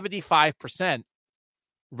 75%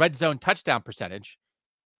 red zone touchdown percentage.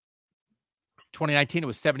 2019, it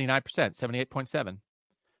was 79%, 78.7.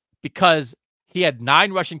 Because he had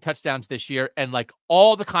 9 rushing touchdowns this year, and, like,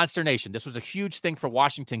 all the consternation. This was a huge thing for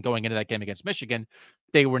Washington going into that game against Michigan.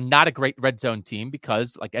 They were not a great red zone team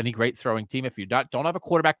because, like any great throwing team, if you don't have a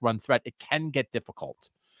quarterback run threat, it can get difficult.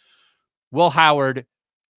 Will Howard,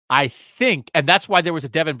 I think, and that's why there was a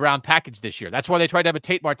Devin Brown package this year. That's why they tried to have a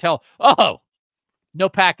Tate Martell. Oh, no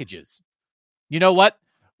packages. You know what?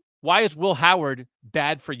 Why is Will Howard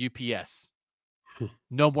bad for UPS?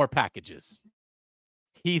 No more packages.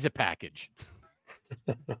 He's a package.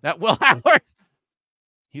 That Will Howard,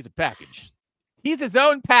 he's a package. He's his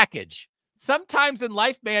own package. Sometimes in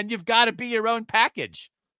life, man, you've got to be your own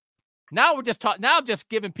package. Now we're just talking. Now I'm just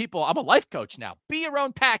giving people. I'm a life coach now. Be your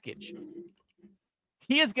own package.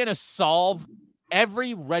 He is going to solve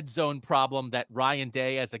every red zone problem that Ryan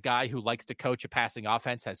Day, as a guy who likes to coach a passing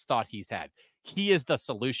offense, has thought he's had. He is the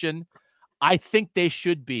solution. I think they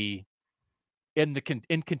should be in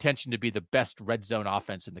contention to be the best red zone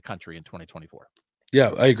offense in the country in 2024.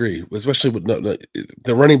 Yeah, I agree, especially with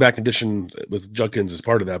the running back addition with Judkins is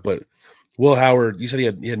part of that. But Will Howard, you said he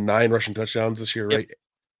had 9 rushing touchdowns this year, right?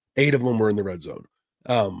 8 of them were in the red zone.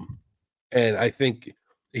 And I think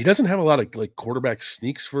he doesn't have a lot of like quarterback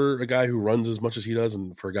sneaks for a guy who runs as much as he does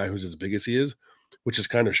and for a guy who's as big as he is, which is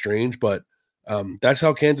kind of strange. But that's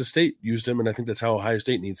how Kansas State used him, and I think that's how Ohio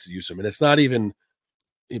State needs to use him. And it's not even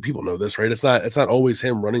people know this, right? It's not always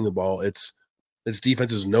him running the ball. It's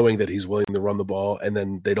defenses knowing that he's willing to run the ball, and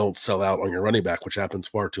then they don't sell out on your running back, which happens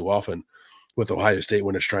far too often with Ohio State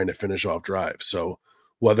when it's trying to finish off drives. So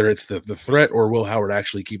whether it's the threat or Will Howard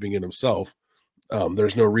actually keeping it himself,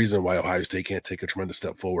 there's no reason why Ohio State can't take a tremendous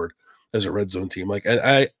step forward as a red zone team. Like, and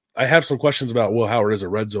I have some questions about Will Howard as a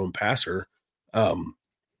red zone passer,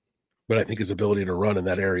 but I think his ability to run in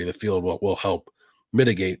that area of the field will help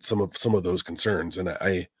mitigate some of those concerns. And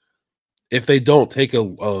if they don't take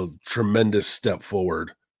a tremendous step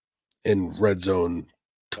forward in red zone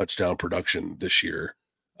touchdown production this year,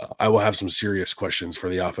 I will have some serious questions for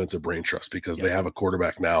the offensive brain trust, because they have a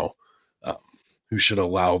quarterback now who should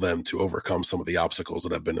allow them to overcome some of the obstacles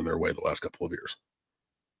that have been in their way the last couple of years.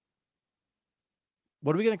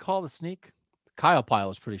 What are we going to call the sneak? Kyle Pile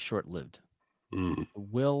is pretty short-lived. The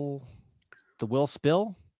Will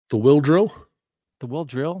spill? The Will drill? The Will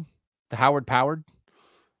drill? The Howard Powered?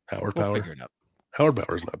 Howard We'll Power. figure it out. Howard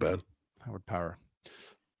Power's not bad. Howard Power.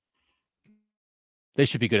 They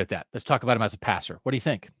should be good at that. Let's talk about him as a passer. What do you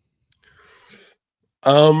think?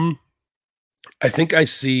 I think I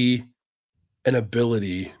see an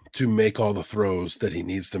ability to make all the throws that he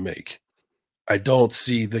needs to make. I don't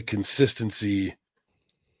see the consistency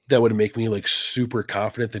that would make me like super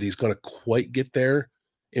confident that he's going to quite get there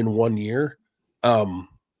in 1 year.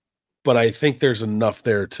 But I think there's enough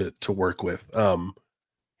there to work with.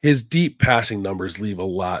 His deep passing numbers leave a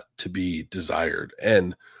lot to be desired.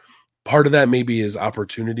 And part of that maybe is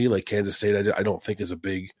opportunity. Like Kansas State, I don't think is a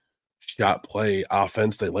big shot play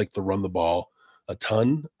offense. They like to run the ball a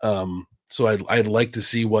ton. So I'd like to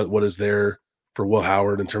see what is there for Will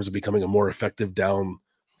Howard in terms of becoming a more effective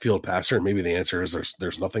downfield passer. And maybe the answer is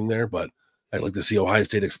there's nothing there, but I'd like to see Ohio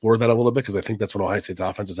State explore that a little bit, because I think that's when Ohio State's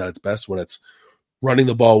offense is at its best, when it's running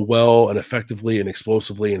the ball well and effectively and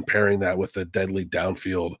explosively, and pairing that with a deadly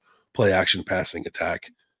downfield play action passing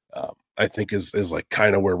attack. I think is like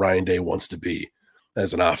kind of where Ryan Day wants to be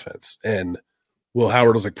as an offense. And Will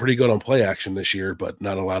Howard was like pretty good on play action this year, but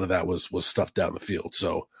not a lot of that was stuffed down the field.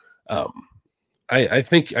 So I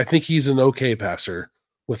think he's an okay passer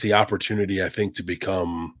with the opportunity, I think, to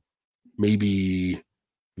become maybe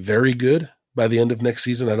very good by the end of next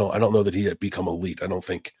season. I don't know that he'd become elite. I don't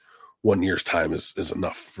think 1 year's time is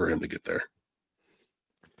enough for him to get there.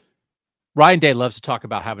 Ryan Day loves to talk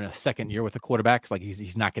about having a second year with the quarterbacks. Like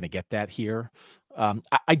he's not going to get that here.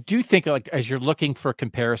 I do think, like, as you're looking for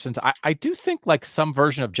comparisons, I do think like some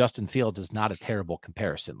version of Justin Fields is not a terrible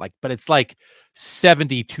comparison. Like, but it's like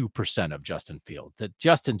 72% of Justin Fields. That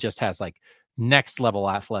Justin just has like next level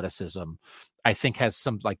athleticism. I think has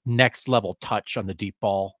some like next level touch on the deep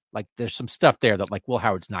ball. Like there's some stuff there that like Will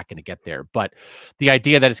Howard's not going to get there. But the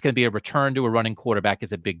idea that it's going to be a return to a running quarterback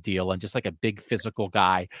is a big deal, and just like a big physical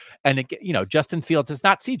guy. And it, Justin Fields is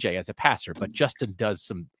not CJ as a passer, but Justin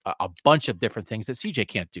does a bunch of different things that CJ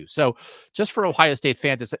can't do. So just for Ohio State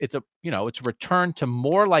fans, it's a return to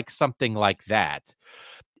more like something like that.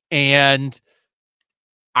 And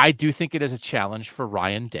I do think it is a challenge for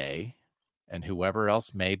Ryan Day and whoever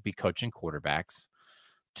else may be coaching quarterbacks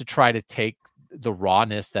to try to take the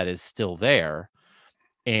rawness that is still there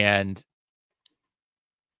and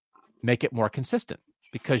make it more consistent,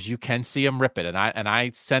 because you can see him rip it. And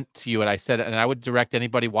I sent to you, and I said, and I would direct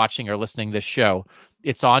anybody watching or listening this show,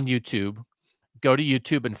 it's on YouTube. Go to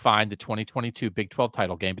YouTube and find the 2022 Big 12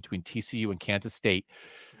 title game between TCU and Kansas State.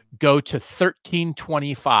 Go to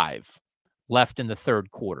 13:25 left in the third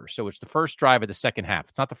quarter. So it's the first drive of the second half.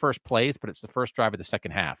 It's not the first plays, but it's the first drive of the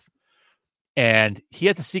second half. And he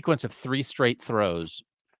has a sequence of 3 straight throws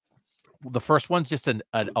The first one's just an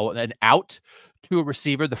out to a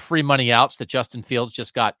receiver, the free money outs that Justin Fields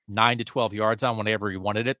just got 9 to 12 yards on whenever he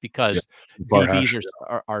wanted it, because DBs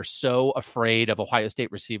are so afraid of Ohio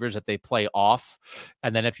State receivers that they play off.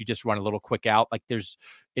 And then if you just run a little quick out, like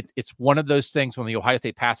it's one of those things when the Ohio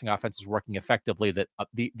State passing offense is working effectively that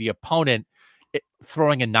the opponent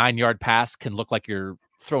throwing a 9-yard pass can look like you're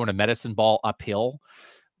throwing a medicine ball uphill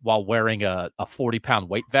while wearing a 40-pound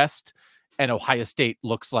weight vest. And Ohio State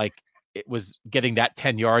looks like it was getting that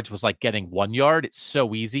 10 yards was like getting 1 yard. It's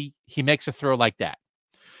so easy. He makes a throw like that.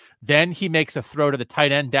 Then he makes a throw to the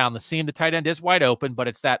tight end down the seam. The tight end is wide open, but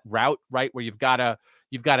it's that route, right, where you've got to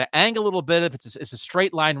angle a little bit. If it's a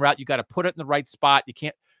straight line route, you got to put it in the right spot. You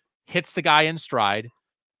can't hits the guy in stride.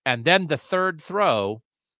 And then the third throw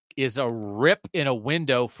is a rip in a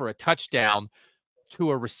window for a touchdown to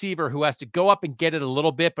a receiver who has to go up and get it a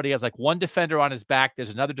little bit, but he has like one defender on his back. There's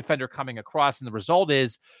another defender coming across. And the result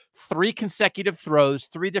is 3 consecutive throws,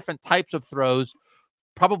 3 different types of throws,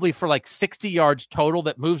 probably for like 60 yards total,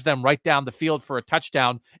 that moves them right down the field for a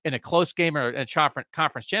touchdown in a close game or in a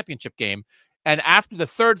conference championship game. And after the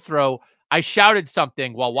third throw, I shouted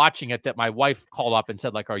something while watching it that my wife called up and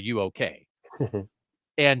said, like, "Are you okay?"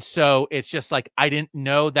 And so it's just like, I didn't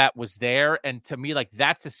know that was there. And to me, like,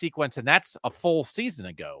 that's a sequence, and that's a full season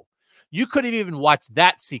ago. You could have even watched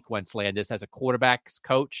that sequence, Landis, as a quarterback's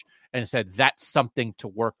coach, and said, that's something to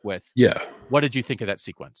work with. Yeah. What did you think of that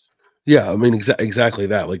sequence? Yeah, I mean, exactly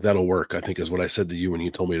that. Like, that'll work, I think, is what I said to you when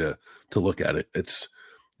you told me to look at it. It's,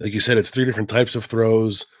 like you said, it's 3 different types of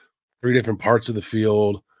throws, 3 different parts of the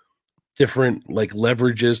field, different, like,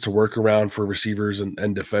 leverages to work around for receivers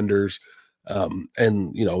and defenders. And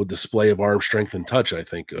display of arm strength and touch, I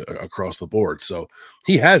think, across the board. So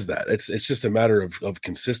he has that. It's just a matter of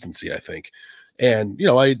consistency, I think. And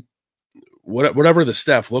whatever the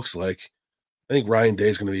staff looks like, I think Ryan Day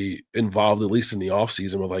is going to be involved, at least in the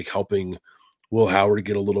offseason, with like helping Will Howard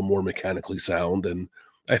get a little more mechanically sound, and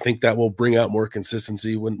I think that will bring out more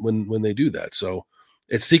consistency when they do that. So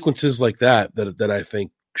it's sequences like that I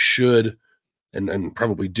think should and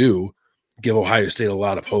probably do give Ohio State a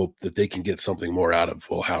lot of hope that they can get something more out of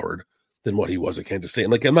Will Howard than what he was at Kansas State.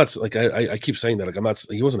 And like, I'm not like, I keep saying that, like,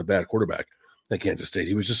 he wasn't a bad quarterback at Kansas State.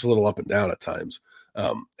 He was just a little up and down at times.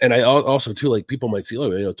 And I also too, like, people might see,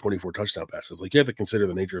 24 touchdown passes. Like, you have to consider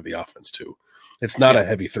the nature of the offense too. It's not a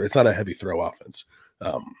heavy throw. It's not a heavy throw offense.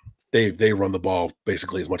 They run the ball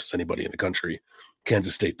basically as much as anybody in the country.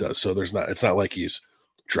 Kansas State does. So it's not like he's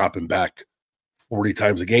dropping back 40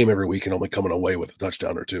 times a game every week and only coming away with a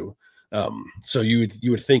touchdown or two. So you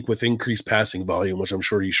would think with increased passing volume, which I'm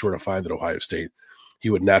sure he's sure to find at Ohio State, he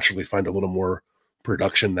would naturally find a little more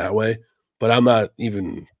production that way. But I'm not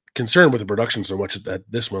even concerned with the production so much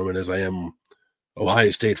at this moment as I am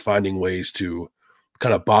Ohio State finding ways to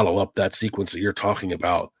kind of bottle up that sequence that you're talking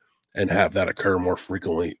about and have that occur more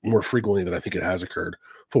frequently than I think it has occurred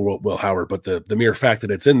for Will Howard. But the mere fact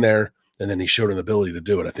that it's in there and then he showed an ability to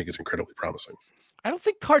do it, I think is incredibly promising. I don't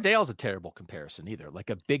think Cardale's a terrible comparison either.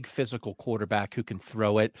 Like, a big physical quarterback who can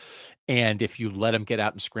throw it, and if you let him get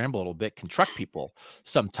out and scramble a little bit, can truck people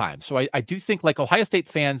sometimes. So I do think, like, Ohio State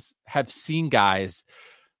fans have seen guys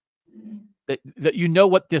that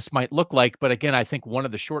what this might look like. But again, I think one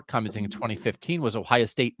of the shortcomings in 2015 was Ohio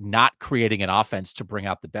State not creating an offense to bring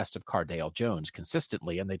out the best of Cardale Jones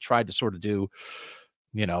consistently. And they tried to sort of do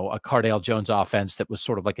a Cardale Jones offense that was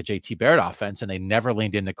sort of like a JT Barrett offense, and they never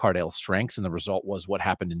leaned into Cardale's strengths. And the result was what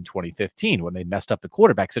happened in 2015 when they messed up the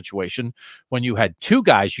quarterback situation, when you had 2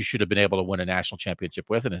 guys you should have been able to win a national championship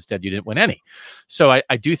with, and instead you didn't win any. So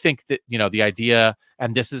I do think that, the idea,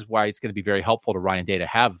 and this is why it's going to be very helpful to Ryan Day to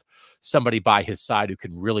have somebody by his side who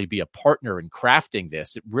can really be a partner in crafting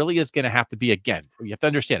this. It really is going to have to be, again, you have to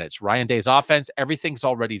understand it's Ryan Day's offense. Everything's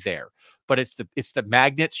already there, but it's the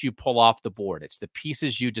magnets you pull off the board. It's the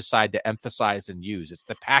pieces you decide to emphasize and use. It's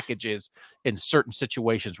the packages in certain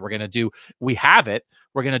situations. We have it.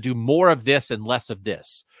 We're going to do more of this and less of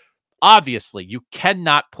this. Obviously, you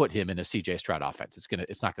cannot put him in a CJ Stroud offense.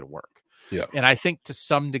 It's not going to work. Yeah. And I think to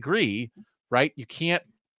some degree, right, you can't.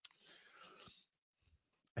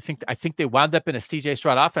 I think they wound up in a CJ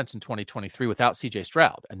Stroud offense in 2023 without CJ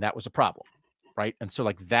Stroud, and that was a problem, right? And so,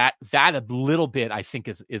 like, that a little bit, I think,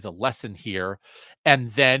 is a lesson here. And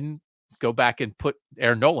then go back and put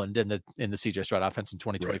Aaron Noland in the CJ Stroud offense in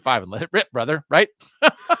 2025 and let it rip, brother, right?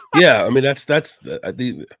 Yeah, I mean, that's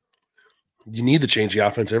you need to change the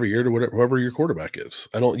offense every year to whoever your quarterback is.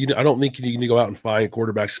 I don't think you need to go out and find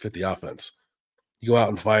quarterbacks to fit the offense. You go out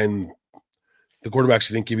and find the quarterbacks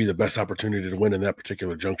who think give you the best opportunity to win in that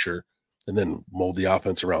particular juncture, and then mold the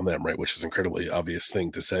offense around them, right? Which is an incredibly obvious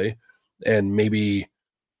thing to say. And maybe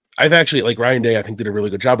I've actually like Ryan Day, I think did a really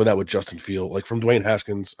good job of that with Justin Field. Like from Dwayne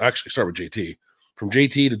Haskins, I actually start with JT. From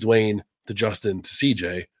JT to Dwayne to Justin to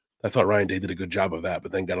CJ, I thought Ryan Day did a good job of that,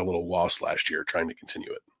 but then got a little lost last year trying to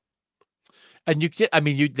continue it. And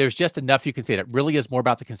there's just enough you can say that really is more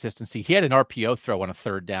about the consistency. He had an RPO throw on a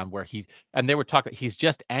third down where they were talking, he's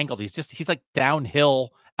just angled. He's like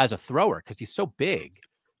downhill as a thrower because he's so big.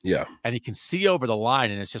 Yeah. And he can see over the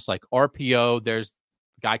line, and it's just like RPO. There's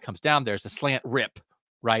the guy comes down, there's the slant rip,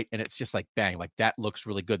 right? And it's just like bang, like that looks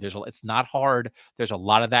really good. It's not hard. There's a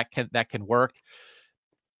lot of that can work.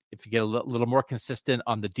 If you get a little more consistent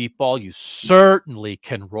on the deep ball, you certainly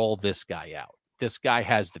can roll this guy out. This guy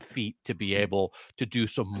has the feet to be able to do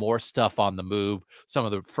some more stuff on the move, some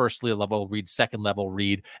of the first level read, second level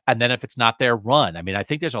read, and then if it's not there, run. I mean, I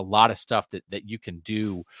think there's a lot of stuff that you can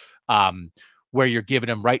do where you're giving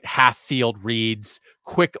him right half field reads,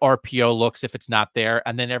 quick RPO looks if it's not there,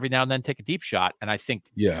 and then every now and then take a deep shot. And I think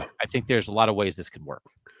there's a lot of ways this can work.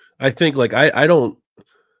 I think like I don't.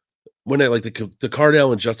 When I like the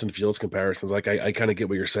Cardell and Justin Fields comparisons, like I kind of get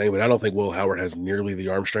what you're saying, but I don't think Will Howard has nearly the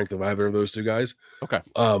arm strength of either of those two guys. Okay.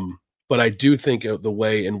 But I do think the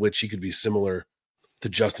way in which he could be similar to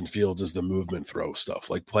Justin Fields is the movement throw stuff,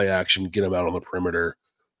 like play action, get him out on the perimeter,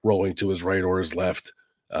 rolling to his right or his left.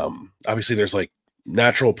 Obviously there's like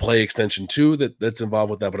natural play extension too that's involved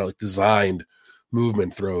with that, but I like designed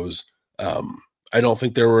movement throws. I don't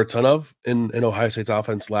think there were a ton of in Ohio State's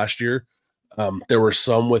offense last year. There were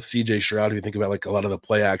some with CJ Stroud. If you think about like a lot of the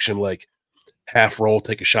play action, like half roll,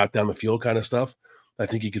 take a shot down the field kind of stuff. I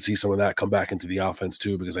think you could see some of that come back into the offense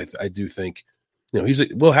too, because I do think,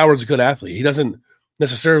 Will Howard's a good athlete. He doesn't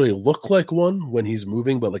necessarily look like one when he's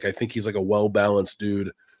moving, but like I think he's like a well-balanced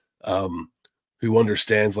dude who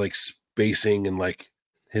understands like spacing and like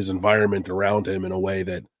his environment around him in a way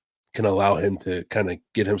that can allow him to kind of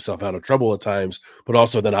get himself out of trouble at times, but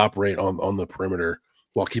also then operate on the perimeter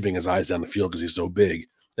while keeping his eyes down the field because he's so big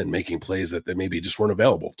and making plays that maybe just weren't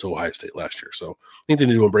available to Ohio State last year. So I think they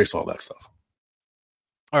need to embrace all that stuff.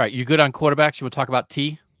 All right. You good on quarterbacks? You want to talk about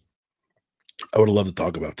tea? I would love to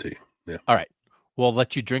talk about tea. Yeah. All right. We'll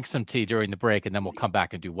let you drink some tea during the break, and then we'll come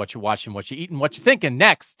back and do what you're watching, what you're eating, what you're thinking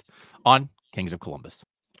next on Kings of Columbus.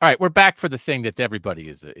 All right. We're back for the thing that everybody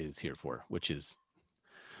is here for, which is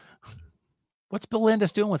what's Bill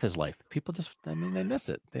Landis doing with his life? People they miss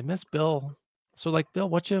it. They miss Bill. So like, Bill,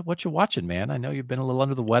 what you watching, man? I know you've been a little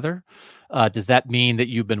under the weather. Does that mean that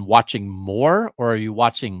you've been watching more, or are you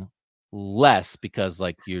watching less because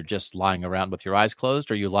like you're just lying around with your eyes closed,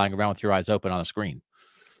 or are you lying around with your eyes open on a screen?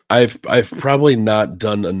 I've probably not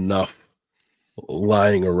done enough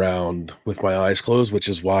lying around with my eyes closed, which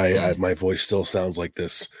is why my voice still sounds like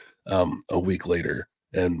this a week later,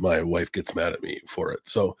 and my wife gets mad at me for it.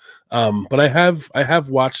 So, but I have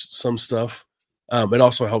watched some stuff. It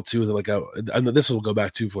also helped too that like and this will go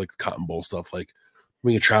back to for like Cotton Bowl stuff. Like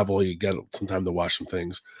when you travel, you get some time to watch some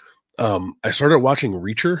things. I started watching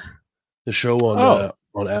Reacher, the show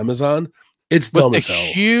on Amazon. It's dumb as hell.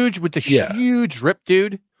 Huge rip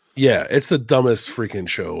dude. Yeah, it's the dumbest freaking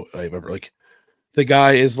show I've ever like. The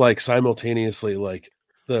guy is like simultaneously like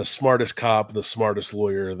the smartest cop, the smartest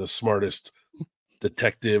lawyer, the smartest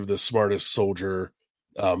detective, the smartest soldier.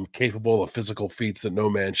 Capable of physical feats that no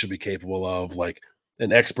man should be capable of, like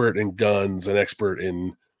an expert in guns, an expert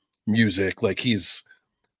in music. Like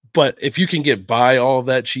but if you can get by all of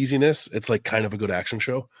that cheesiness, it's like kind of a good action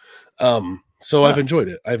show. So I've enjoyed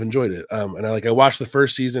it. And I watched the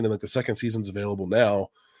first season, and like the second season's available now.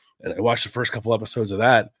 And I watched the first couple episodes of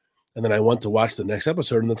that. And then I went to watch the next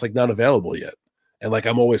episode, and it's like not available yet. And like,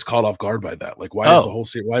 I'm always caught off guard by that. Like, why is the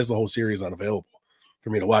whole series not available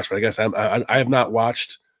for me to watch? But I guess I have not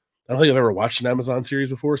watched. I don't think I've ever watched an Amazon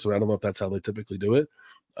series before, so I don't know if that's how they typically do it.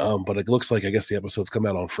 But it looks like I guess the episodes come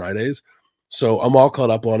out on Fridays, so I'm all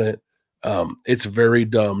caught up on it. It's very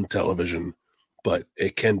dumb television, but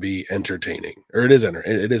it can be entertaining, or it is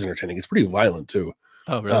entertaining. It's pretty violent too.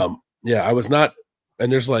 Oh, really? Yeah, I was not,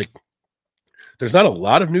 and there's not a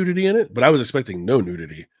lot of nudity in it, but I was expecting no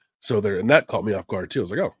nudity. And that caught me off guard too. I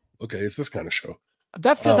was like, oh, okay, it's this kind of show.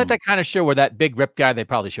 That feels like that kind of show where that big rip guy, they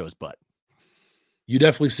probably show his butt. You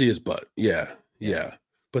definitely see his butt. Yeah.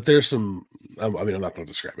 But there's some, I'm not going to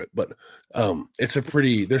describe it, but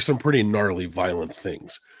there's some pretty gnarly, violent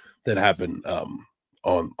things that happen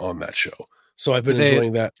on that show. So I've been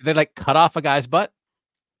enjoying that. Do they like cut off a guy's butt?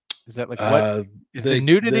 Is that like what? Is the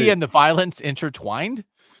nudity and the violence intertwined?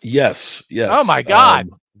 Yes. Oh my God.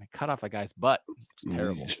 They cut off a guy's butt. It's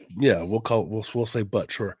terrible. Yeah, we'll say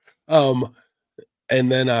butt, sure. And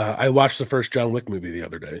then I watched the first John Wick movie the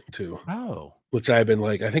other day too. Oh. Which I've been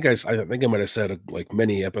like, I think I might have said like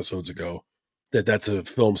many episodes ago that's a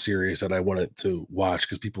film series that I wanted to watch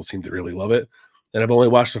because people seem to really love it. And I've only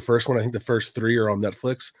watched the first one. I think the first 3 are on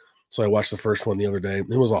Netflix. So I watched the first one the other day.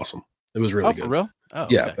 It was awesome. It was really good. For real? Oh,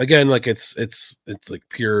 yeah. Okay. Again, like it's like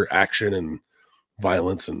pure action and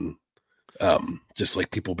violence and just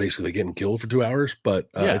like people basically getting killed for 2 hours. But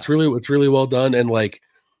it's really well done. And like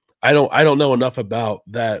I don't know enough about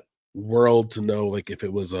that world to know like if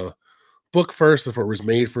it was a book first, if it was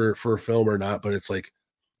made for a film or not. But it's like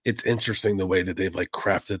it's interesting the way that they've like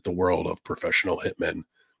crafted the world of professional hitmen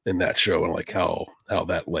in that show and like how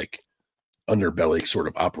that like underbelly sort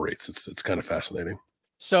of operates. It's kind of fascinating.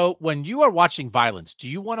 So when you are watching violence, do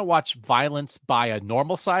you want to watch violence by a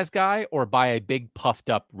normal sized guy or by a big puffed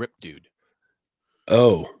up rip dude?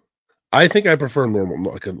 Oh, I think I prefer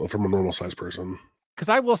normal, like from a normal sized person. Because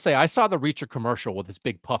I will say, I saw the Reacher commercial with this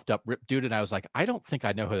big puffed up rip dude, and I was like, I don't think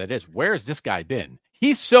I know who that is. Where has this guy been?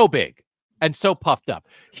 He's so big and so puffed up.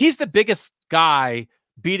 He's the biggest guy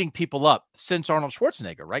beating people up since Arnold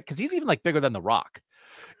Schwarzenegger, right? Because he's even like bigger than The Rock.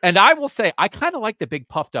 And I will say, I kind of like the big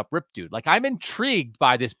puffed up rip dude. Like I'm intrigued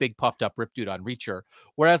by this big puffed up rip dude on Reacher.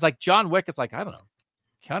 Whereas like John Wick is like, I don't know.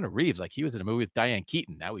 Keanu Reeves, like he was in a movie with Diane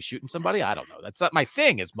Keaton. Now he's shooting somebody. I don't know. That's not my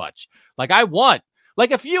thing as much. Like I want,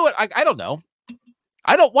 like if you, I don't know.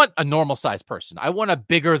 I don't want a normal sized person. I want a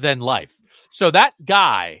bigger than life. So that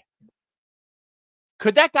guy,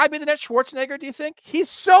 could that guy be the next Schwarzenegger? Do you think? He's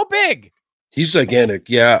so big. He's gigantic.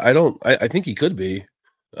 Yeah, I think he could be.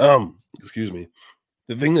 Excuse me.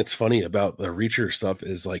 The thing that's funny about the Reacher stuff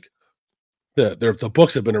is like the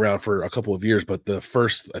books have been around for a couple of years, but the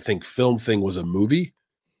first, I think, film thing was a movie,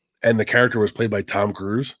 and the character was played by Tom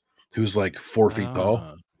Cruise, who's like 4 feet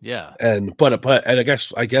tall. Yeah. And but I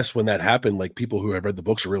guess when that happened, like people who have read the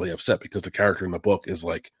books are really upset because the character in the book is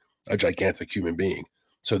like a gigantic human being.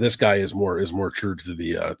 So this guy is more true to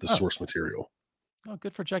the source material. Oh,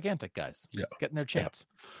 good for gigantic guys. Yeah. Getting their chance.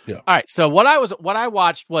 Yeah. All right. So what I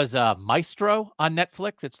watched was Maestro on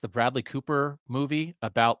Netflix. It's the Bradley Cooper movie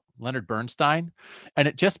about Leonard Bernstein. And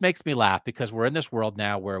it just makes me laugh because we're in this world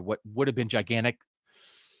now where what would have been gigantic,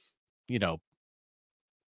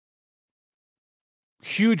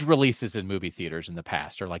 huge releases in movie theaters in the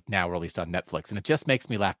past are like now released on Netflix. And it just makes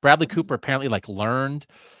me laugh. Bradley Cooper apparently like learned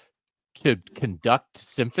to conduct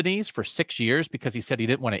symphonies for 6 years because he said he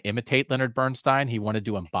didn't want to imitate Leonard Bernstein. He wanted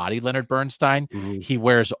to embody Leonard Bernstein. Mm-hmm. He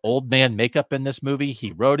wears old man makeup in this movie.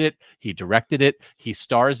 He wrote it. He directed it. He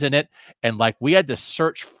stars in it. And like, we had to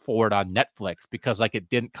search for it on Netflix because like, it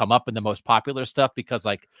didn't come up in the most popular stuff because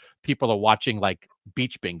like people are watching like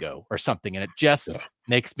Beach Bingo or something. And it just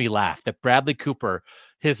makes me laugh that Bradley Cooper,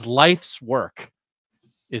 his life's work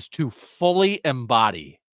is to fully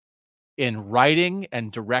embody in writing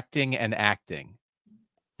and directing and acting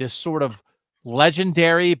this sort of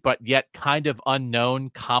legendary, but yet kind of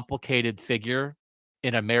unknown, complicated figure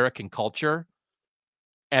in American culture.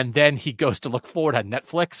 And then he goes to look for it on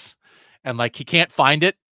Netflix and like, he can't find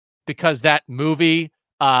it because that movie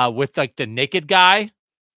with like the naked guy,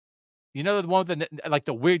 the one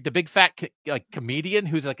with the big fat like comedian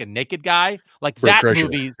who's like a naked guy, like that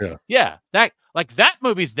movie. That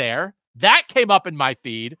movie's there. That came up in my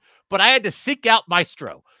feed, but I had to seek out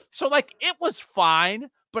Maestro. So like, it was fine,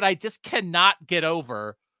 but I just cannot get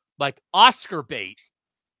over like Oscar bait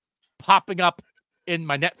popping up in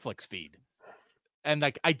my Netflix feed. And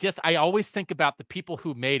like, I always think about the people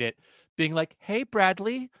who made it being like, hey,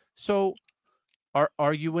 Bradley, so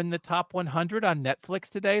are you in the top 100 on Netflix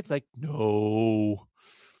today? It's like, no,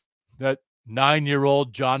 that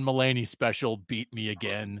 9-year-old John Mulaney special beat me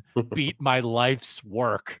again, beat my life's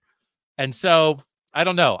work. And so I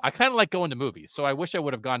don't know. I kind of like going to movies. So I wish I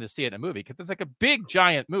would have gone to see it in a movie because it's like a big,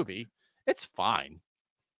 giant movie. It's fine.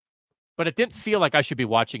 But it didn't feel like I should be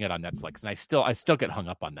watching it on Netflix. And I still get hung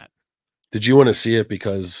up on that. Did you want to see it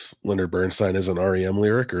because Leonard Bernstein is an REM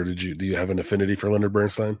lyric, or do you have an affinity for Leonard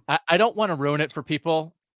Bernstein? I don't want to ruin it for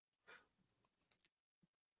people.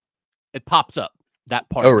 It pops up, that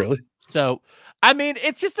part. Oh, really? So, I mean,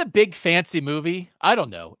 it's just a big, fancy movie. I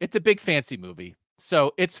don't know. It's a big, fancy movie.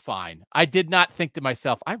 So it's fine. I did not think to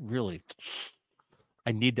myself, I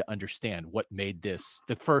need to understand what made this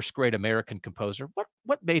the first great American composer.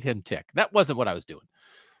 What made him tick? That wasn't what I was doing.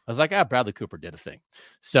 I was like, Bradley Cooper did a thing.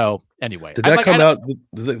 So anyway, did that come out?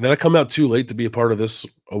 Did that come out too late to be a part of this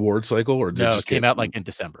award cycle, or did it came out like in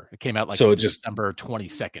December? It came out like December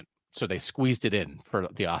 22nd. So they squeezed it in for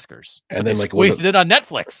the Oscars, and then like squeezed it in on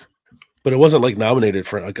Netflix. But it wasn't like nominated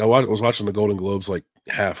for like I was watching the Golden Globes like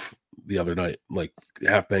half the other night, like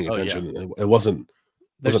half paying attention. It wasn't.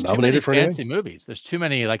 There's nominated for fancy movies. There's too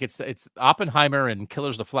many. Like it's Oppenheimer and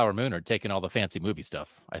Killers of the Flower Moon are taking all the fancy movie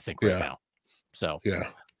stuff. I think right now. So yeah.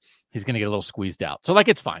 He's going to get a little squeezed out. So,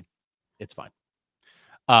 it's fine. It's fine.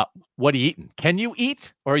 What are you eating? Can you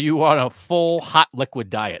eat, or are you on a full hot liquid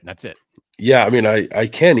diet and that's it? Yeah, I mean, I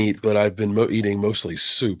can eat, but I've been eating mostly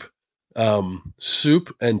soup.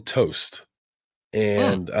 Soup and toast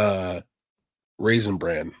and Raisin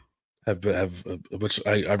Bran have which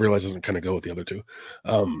I realize doesn't kind of go with the other two.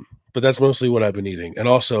 But that's mostly what I've been eating. And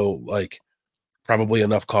also probably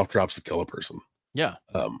enough cough drops to kill a person. Yeah.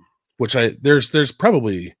 Which there's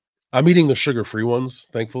probably, I'm eating the sugar-free ones,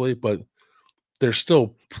 thankfully, but there's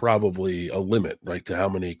still probably a limit, right, to how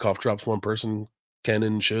many cough drops one person can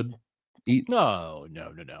and should eat. No.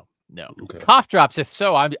 Okay. Cough drops, if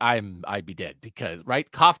so, I'd be dead because,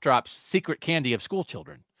 right? Cough drops, secret candy of school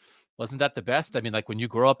children. Wasn't that the best? I mean, when you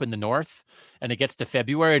grow up in the North and it gets to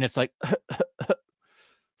February and it's like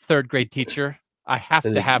third grade teacher, I have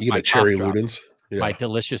to have my cherry Ludens. Yeah. My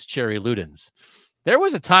delicious cherry Ludens. There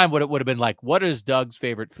was a time when it would have been like, what is Doug's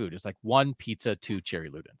favorite food? It's like 1 pizza, 2 cherry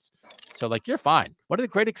Ludens. So you're fine. What a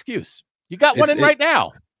great excuse. You got one right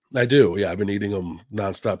now. I do. Yeah. I've been eating them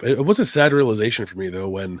nonstop. It was a sad realization for me though,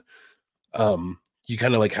 when you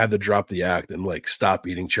kind of had to drop the act and stop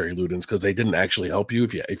eating cherry Ludens because they didn't actually help you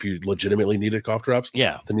if you legitimately needed cough drops.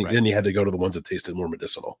 Yeah. Then you had to go to the ones that tasted more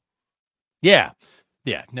medicinal. Yeah.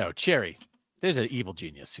 Yeah. No, cherry. There's an evil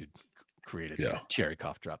genius who created cherry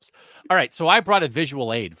cough drops. All right. So I brought a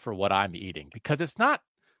visual aid for what I'm eating because it's not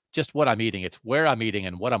just what I'm eating. It's where I'm eating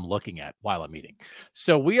and what I'm looking at while I'm eating.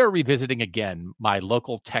 So we are revisiting again my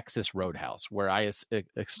local Texas Roadhouse, where I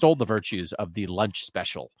extolled the virtues of the lunch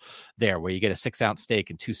special there, where you get a 6-ounce steak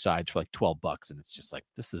and 2 sides for $12. And it's just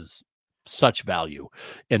this is such value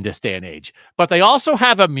in this day and age. But they also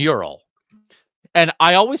have a mural. And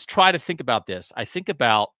I always try to think about this. I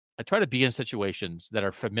try to be in situations that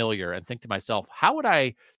are familiar and think to myself, how would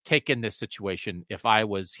I take in this situation if I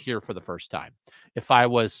was here for the first time? If I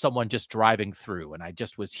was someone just driving through and I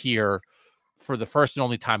just was here for the first and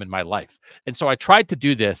only time in my life. And so I tried to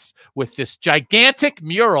do this with this gigantic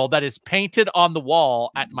mural that is painted on the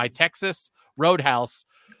wall at my Texas Roadhouse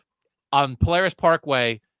on Polaris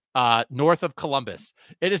Parkway, north of Columbus.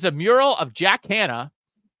 It is a mural of Jack Hanna,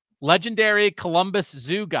 legendary Columbus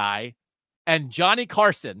Zoo guy, and Johnny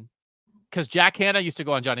Carson, because Jack Hanna used to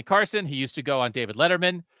go on Johnny Carson. He used to go on David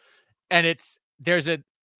Letterman. And there's an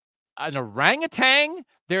orangutan,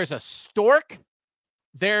 there's a stork,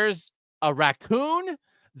 there's a raccoon,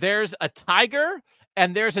 there's a tiger,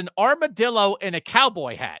 and there's an armadillo in a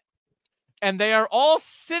cowboy hat. And they are all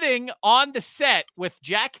sitting on the set with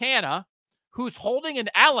Jack Hanna, who's holding an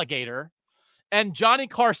alligator, and Johnny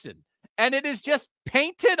Carson. And it is just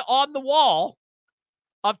painted on the wall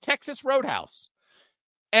of Texas Roadhouse.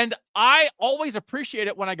 And I always appreciate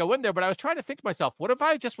it when I go in there, but I was trying to think to myself, what if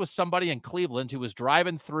I just was somebody in Cleveland who was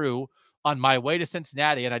driving through on my way to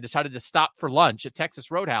Cincinnati and I decided to stop for lunch at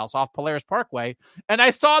Texas Roadhouse off Polaris Parkway and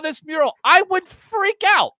I saw this mural? I would freak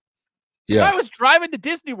out. Yeah. I was driving to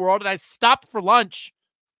Disney World and I stopped for lunch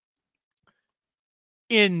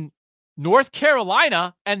in North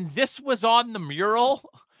Carolina and this was on the mural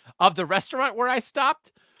of the restaurant where I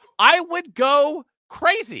stopped. I would go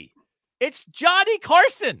crazy. It's Johnny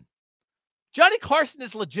Carson. Johnny Carson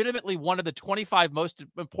is legitimately one of the 25 most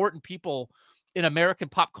important people in American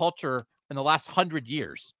pop culture in the last 100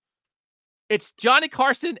 years. It's Johnny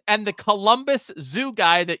Carson and the Columbus Zoo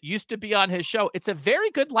guy that used to be on his show. It's a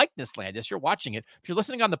very good likeness, Landis. You're watching it. If you're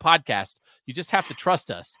listening on the podcast, you just have to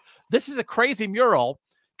trust us. This is a crazy mural.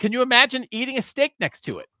 Can you imagine eating a steak next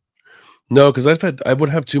to it? No, because I would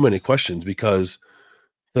have too many questions because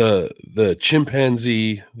the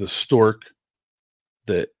chimpanzee, the stork,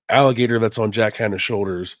 the alligator that's on Jack Hanna's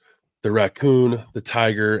shoulders, the raccoon, the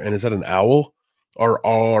tiger, and is that an owl?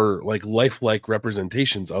 Are lifelike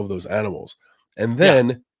representations of those animals. And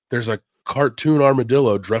then there's a cartoon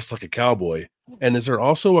armadillo dressed like a cowboy. And is there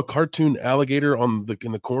also a cartoon alligator in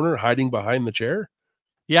the corner hiding behind the chair?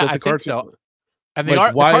 Yeah, I think so. And the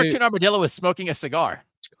cartoon armadillo is smoking a cigar.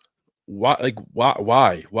 Why?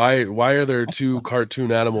 Why are there two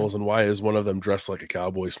cartoon animals and why is one of them dressed like a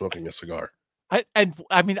cowboy smoking a cigar?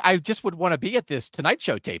 I just would want to be at this Tonight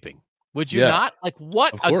Show taping. Would you not?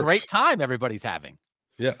 What a great time everybody's having.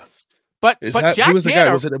 Yeah. But Jack who was the Hanna,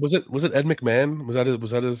 guy? Was it Ed McMahon?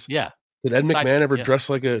 Was that his? Yeah. Did Ed McMahon ever dress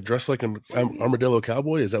like an armadillo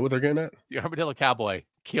cowboy? Is that what they're getting at? The armadillo cowboy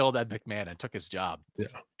killed Ed McMahon and took his job. Yeah.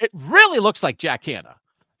 It really looks like Jack Hanna.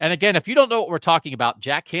 And again, if you don't know what we're talking about,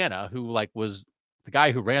 Jack Hanna, who was the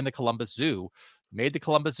guy who ran the Columbus Zoo, made the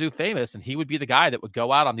Columbus Zoo famous, and he would be the guy that would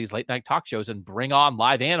go out on these late night talk shows and bring on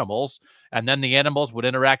live animals, and then the animals would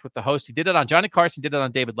interact with the host. He did it on Johnny Carson, did it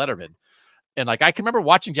on David Letterman. And like, I can remember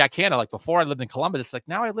watching Jack Hanna, like before I lived in Columbus. It's like,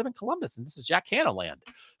 now I live in Columbus and this is Jack Hanna land.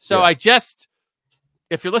 So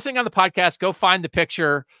if you're listening on the podcast, go find the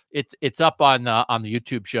picture. It's up on the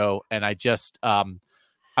YouTube show. And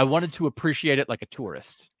I wanted to appreciate it like a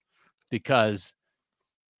tourist, because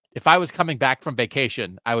if I was coming back from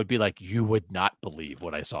vacation, I would be like, you would not believe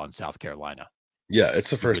what I saw in South Carolina. Yeah, it's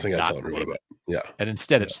the first thing I tell everyone about. Yeah. And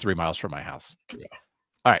instead, it's 3 miles from my house. Yeah.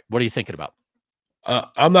 All right. What are you thinking about?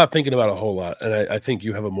 I'm not thinking about a whole lot, and I think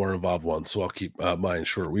you have a more involved one, so I'll keep mine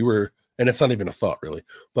short. And it's not even a thought really,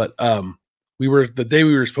 but the day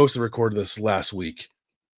we were supposed to record this last week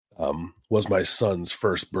was my son's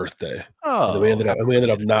first birthday. Oh, and we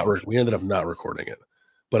ended up not recording it.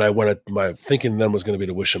 But my thinking then was going to be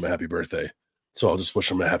to wish him a happy birthday, so I'll just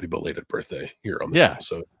wish him a happy belated birthday here on this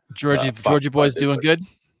episode. Georgie boy's doing good.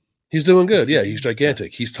 He's doing good. Yeah, he's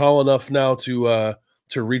gigantic. He's tall enough now to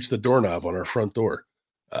reach the doorknob on our front door,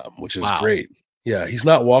 which is great. Yeah, he's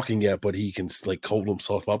not walking yet, but he can like hold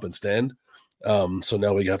himself up and stand. So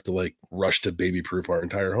now we have to like rush to baby proof our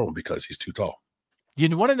entire home because he's too tall.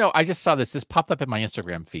 You want to know? I just saw this. This popped up in my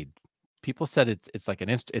Instagram feed. People said it's like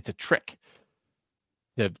it's a trick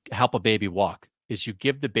to help a baby walk. Is you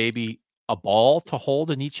give the baby a ball to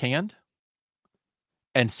hold in each hand.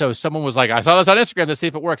 And so someone was like, I saw this on Instagram to see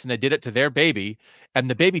if it works. And they did it to their baby. And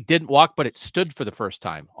the baby didn't walk, but it stood for the first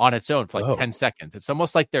time on its own for like 10 seconds. It's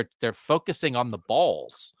almost like they're focusing on the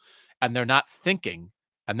balls and they're not thinking.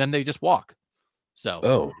 And then they just walk.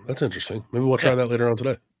 So, that's interesting. Maybe we'll try that later on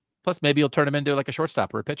today. Plus, maybe you'll turn him into like a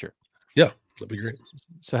shortstop or a pitcher. Yeah, that'd be great.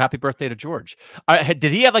 So happy birthday to George.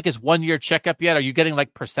 Did he have like his 1 year checkup yet? Are you getting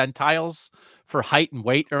like percentiles for height and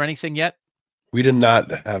weight or anything yet? We did not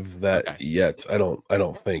have that yet. I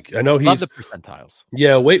don't think. I know he's the percentiles.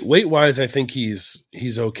 Yeah, weight wise, I think he's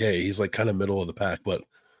okay. He's like kind of middle of the pack, but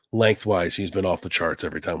length wise, he's been off the charts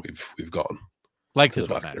every time we've gone. Length is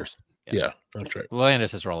what matters. Yeah, that's right.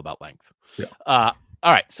 Landis is all about length. Yeah.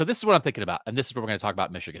 All right. So this is what I'm thinking about, and this is what we're going to talk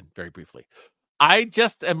about Michigan very briefly. I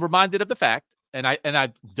just am reminded of the fact,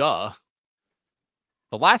 the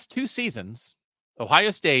last 2 seasons, Ohio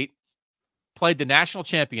State played the national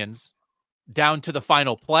champions down to the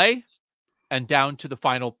final play and down to the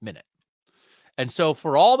final minute. And so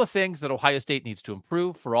for all the things that Ohio State needs to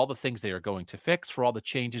improve, for all the things they are going to fix, for all the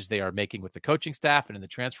changes they are making with the coaching staff and in the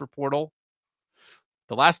transfer portal,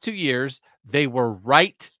 the last 2 years, they were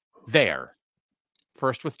right there.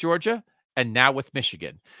 First with Georgia and now with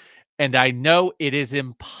Michigan. And I know it is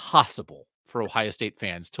impossible for Ohio State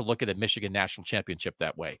fans to look at a Michigan national championship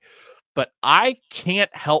that way. But I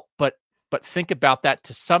can't help but think about that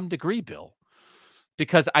to some degree, Bill.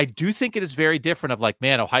 Because I do think it is very different of like,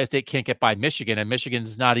 man, Ohio State can't get by Michigan and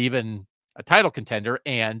Michigan's not even a title contender.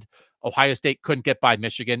 And Ohio State couldn't get by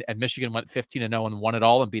Michigan and Michigan went 15-0 and won it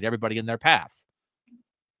all and beat everybody in their path.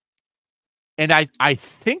 And I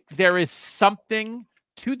think there is something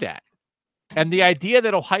to that. And the idea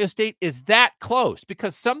that Ohio State is that close,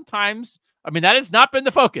 because sometimes, that has not been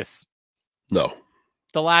the focus. No.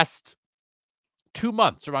 The last 2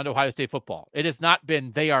 months around Ohio State football. It has not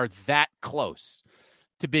been, they are that close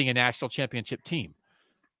to being a national championship team.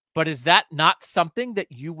 But is that not something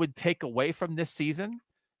that you would take away from this season?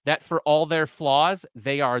 That for all their flaws,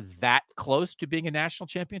 they are that close to being a national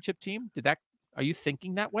championship team? Are you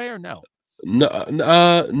thinking that way or no?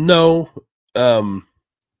 No.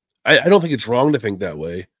 I don't think it's wrong to think that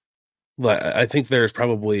way. I think there's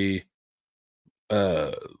probably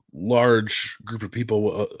a large group of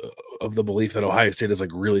people of the belief that Ohio State is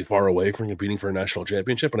like really far away from competing for a national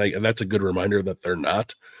championship, and that's a good reminder that they're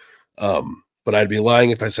not. But I'd be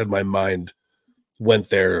lying if I said my mind went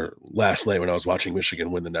there last night when I was watching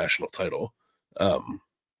Michigan win the national title.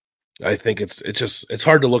 I think it's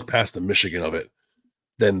hard to look past the Michigan of it,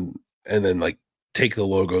 and then like take the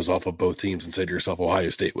logos off of both teams and say to yourself, Ohio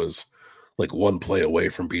State was like one play away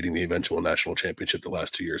from beating the eventual national championship the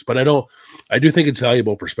last 2 years. But I do think it's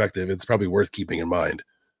valuable perspective. It's probably worth keeping in mind.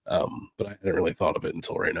 But I hadn't really thought of it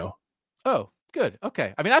until right now. Oh, good.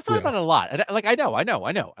 Okay. I thought about it a lot. And I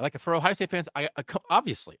know. Like for Ohio State fans, I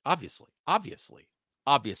obviously,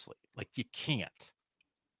 like you can't.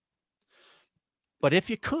 But if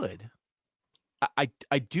you could,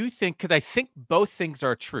 I do think, because I think both things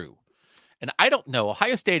are true. And I don't know.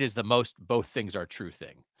 Ohio State is the most both things are true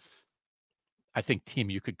thing I think team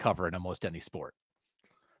you could cover in almost any sport.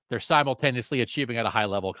 They're simultaneously achieving at a high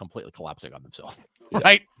level, completely collapsing on themselves.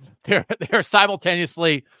 Right? They're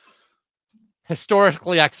simultaneously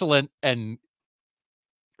historically excellent and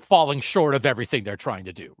falling short of everything they're trying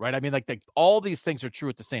to do. Right? All these things are true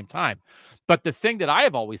at the same time. But the thing that I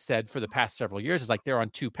have always said for the past several years is like they're on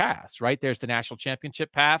two paths, right? There's the national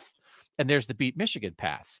championship path, and there's the beat Michigan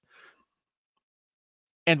path.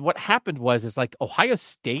 And what happened was like Ohio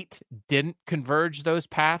State didn't converge those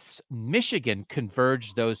paths. Michigan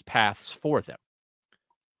converged those paths for them.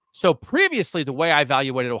 So previously, the way I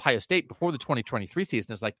evaluated Ohio State before the 2023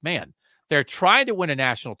 season is like, man, they're trying to win a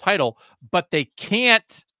national title, but they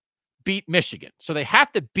can't beat Michigan. So they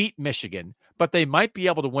have to beat Michigan, but they might be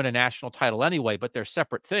able to win a national title anyway, but they're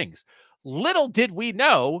separate things. Little did we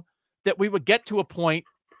know that we would get to a point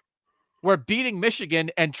where beating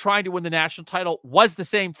Michigan and trying to win the national title was the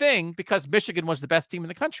same thing, because Michigan was the best team in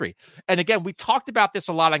the country. And again, we talked about this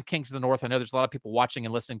a lot on Kings of the North. I know there's a lot of people watching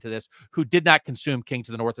and listening to this who did not consume Kings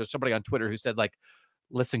of the North. There's somebody on Twitter who said, like,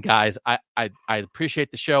 listen, guys, I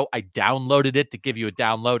appreciate the show. I downloaded it to give you a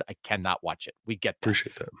download. I cannot watch it. We get that.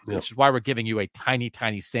 Appreciate that. Yep. Which is why we're giving you a tiny,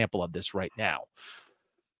 tiny sample of this right now.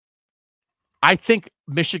 I think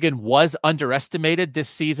Michigan was underestimated this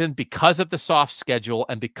season because of the soft schedule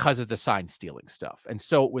and because of the sign stealing stuff. And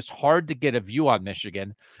so it was hard to get a view on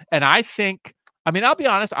Michigan. And I think, I mean, I'll be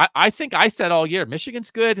honest, I think I said all year,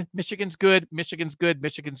 Michigan's good, Michigan's good, Michigan's good,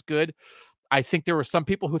 Michigan's good. I think there were some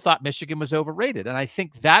people who thought Michigan was overrated. And I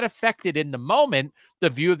think that affected in the moment the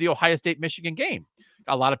view of the Ohio State-Michigan game.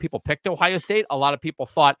 A lot of people picked Ohio State. A lot of people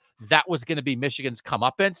thought that was going to be Michigan's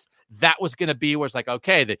comeuppance. That was going to be where it's like,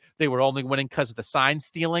 okay, they were only winning because of the sign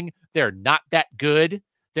stealing. They're not that good.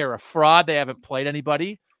 They're a fraud. They haven't played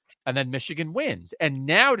anybody. And then Michigan wins. And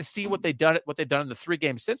now to see what they've done in the 3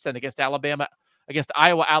 games since then against Iowa,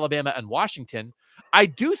 Alabama, and Washington, I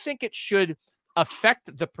do think it should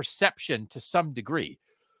affect the perception to some degree.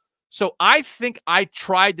 So I think I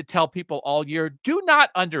tried to tell people all year, do not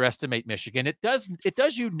underestimate Michigan. It does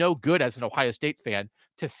you no good as an Ohio State fan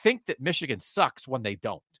to think that Michigan sucks when they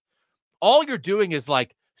don't. All you're doing is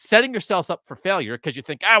like setting yourselves up for failure because you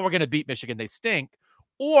think, we're going to beat Michigan, they stink.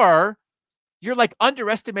 Or you're like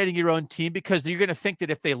underestimating your own team because you're going to think that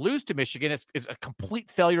if they lose to Michigan, it's a complete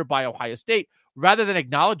failure by Ohio State, rather than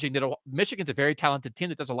acknowledging that Michigan's a very talented team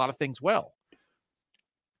that does a lot of things well.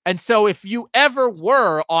 And so if you ever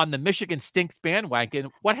were on the Michigan stinks bandwagon,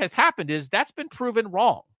 what has happened is that's been proven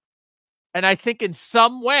wrong. And I think in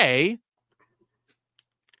some way,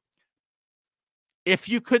 if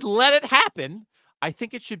you could let it happen, I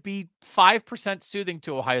think it should be 5% soothing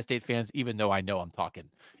to Ohio State fans, even though I know I'm talking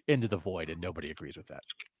into the void and nobody agrees with that.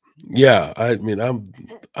 Yeah, I mean, I'm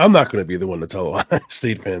not going to be the one to tell Ohio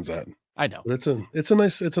State fans that. I know. But it's a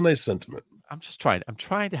nice sentiment. I'm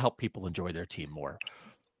trying to help people enjoy their team more.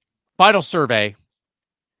 Final survey.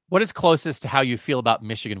 What is closest to how you feel about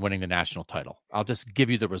Michigan winning the national title? I'll just give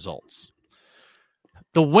you the results.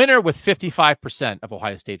 The winner with 55% of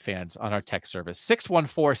Ohio State fans on our text service,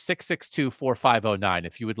 614-662-4509.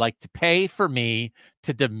 If you would like to pay for me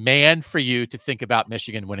to demand for you to think about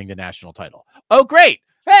Michigan winning the national title. Oh, great.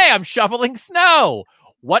 Hey, I'm shoveling snow.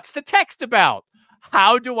 What's the text about?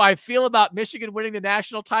 How do I feel about Michigan winning the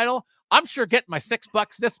national title? I'm sure getting my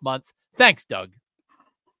 $6 this month. Thanks, Doug.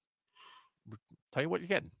 Tell you what you're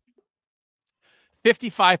getting.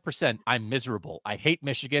 55%, I'm miserable. I hate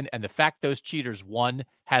Michigan, and the fact those cheaters won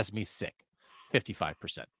has me sick.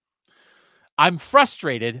 55%. I'm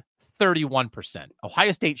frustrated. 31%.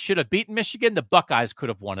 Ohio State should have beaten Michigan. The Buckeyes could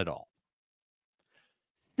have won it all.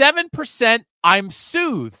 7%, I'm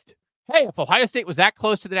soothed. Hey, if Ohio State was that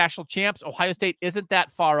close to the national champs, Ohio State isn't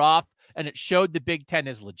that far off, and it showed the Big Ten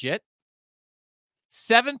is legit.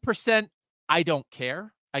 7%, I don't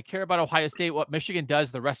care. I care about Ohio State. What Michigan does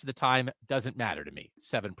the rest of the time doesn't matter to me.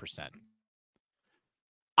 7%.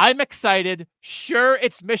 I'm excited. Sure,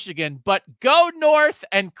 it's Michigan, but go north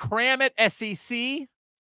and cram it, SEC.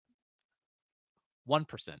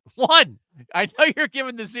 1%. 1. I know you're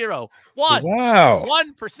giving the 0. 1. Wow.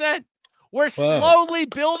 1%. We're slowly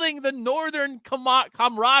building the northern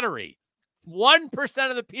camaraderie. 1%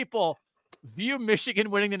 of the people view Michigan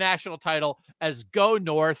winning the national title as go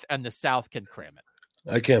north and the South can cram it.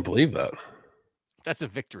 I can't believe that. That's a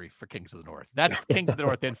victory for Kings of the North. That's Kings of the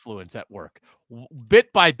North influence at work.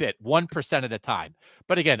 Bit by bit, 1% at a time.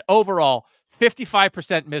 But again, overall,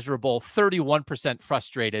 55% miserable, 31%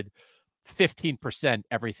 frustrated, 15%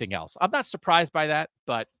 everything else. I'm not surprised by that,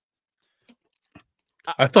 but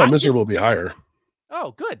I thought miserable would be higher.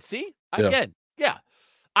 Oh, good. See? Again, yeah.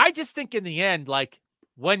 I just think in the end, like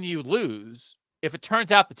when you lose, if it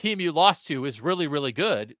turns out the team you lost to is really, really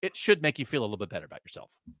good, it should make you feel a little bit better about yourself.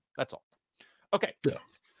 That's all. Okay. Yeah.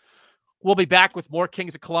 We'll be back with more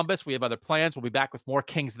Kings of Columbus. We have other plans. We'll be back with more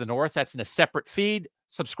Kings of the North. That's in a separate feed.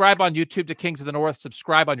 Subscribe on YouTube to Kings of the North.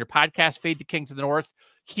 Subscribe on your podcast feed to Kings of the North.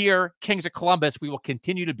 Here, Kings of Columbus, we will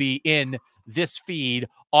continue to be in this feed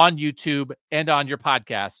on YouTube and on your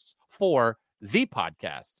podcasts for the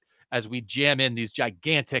podcast. as we jam in these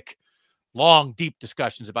gigantic, long, deep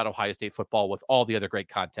discussions about Ohio State football with all the other great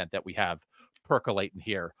content that we have percolating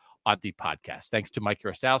here on the podcast. Thanks to Mike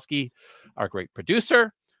Urostowski, our great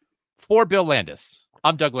producer. For Bill Landis,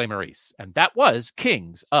 I'm Doug Lesmerises, and that was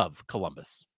Kings of Columbus.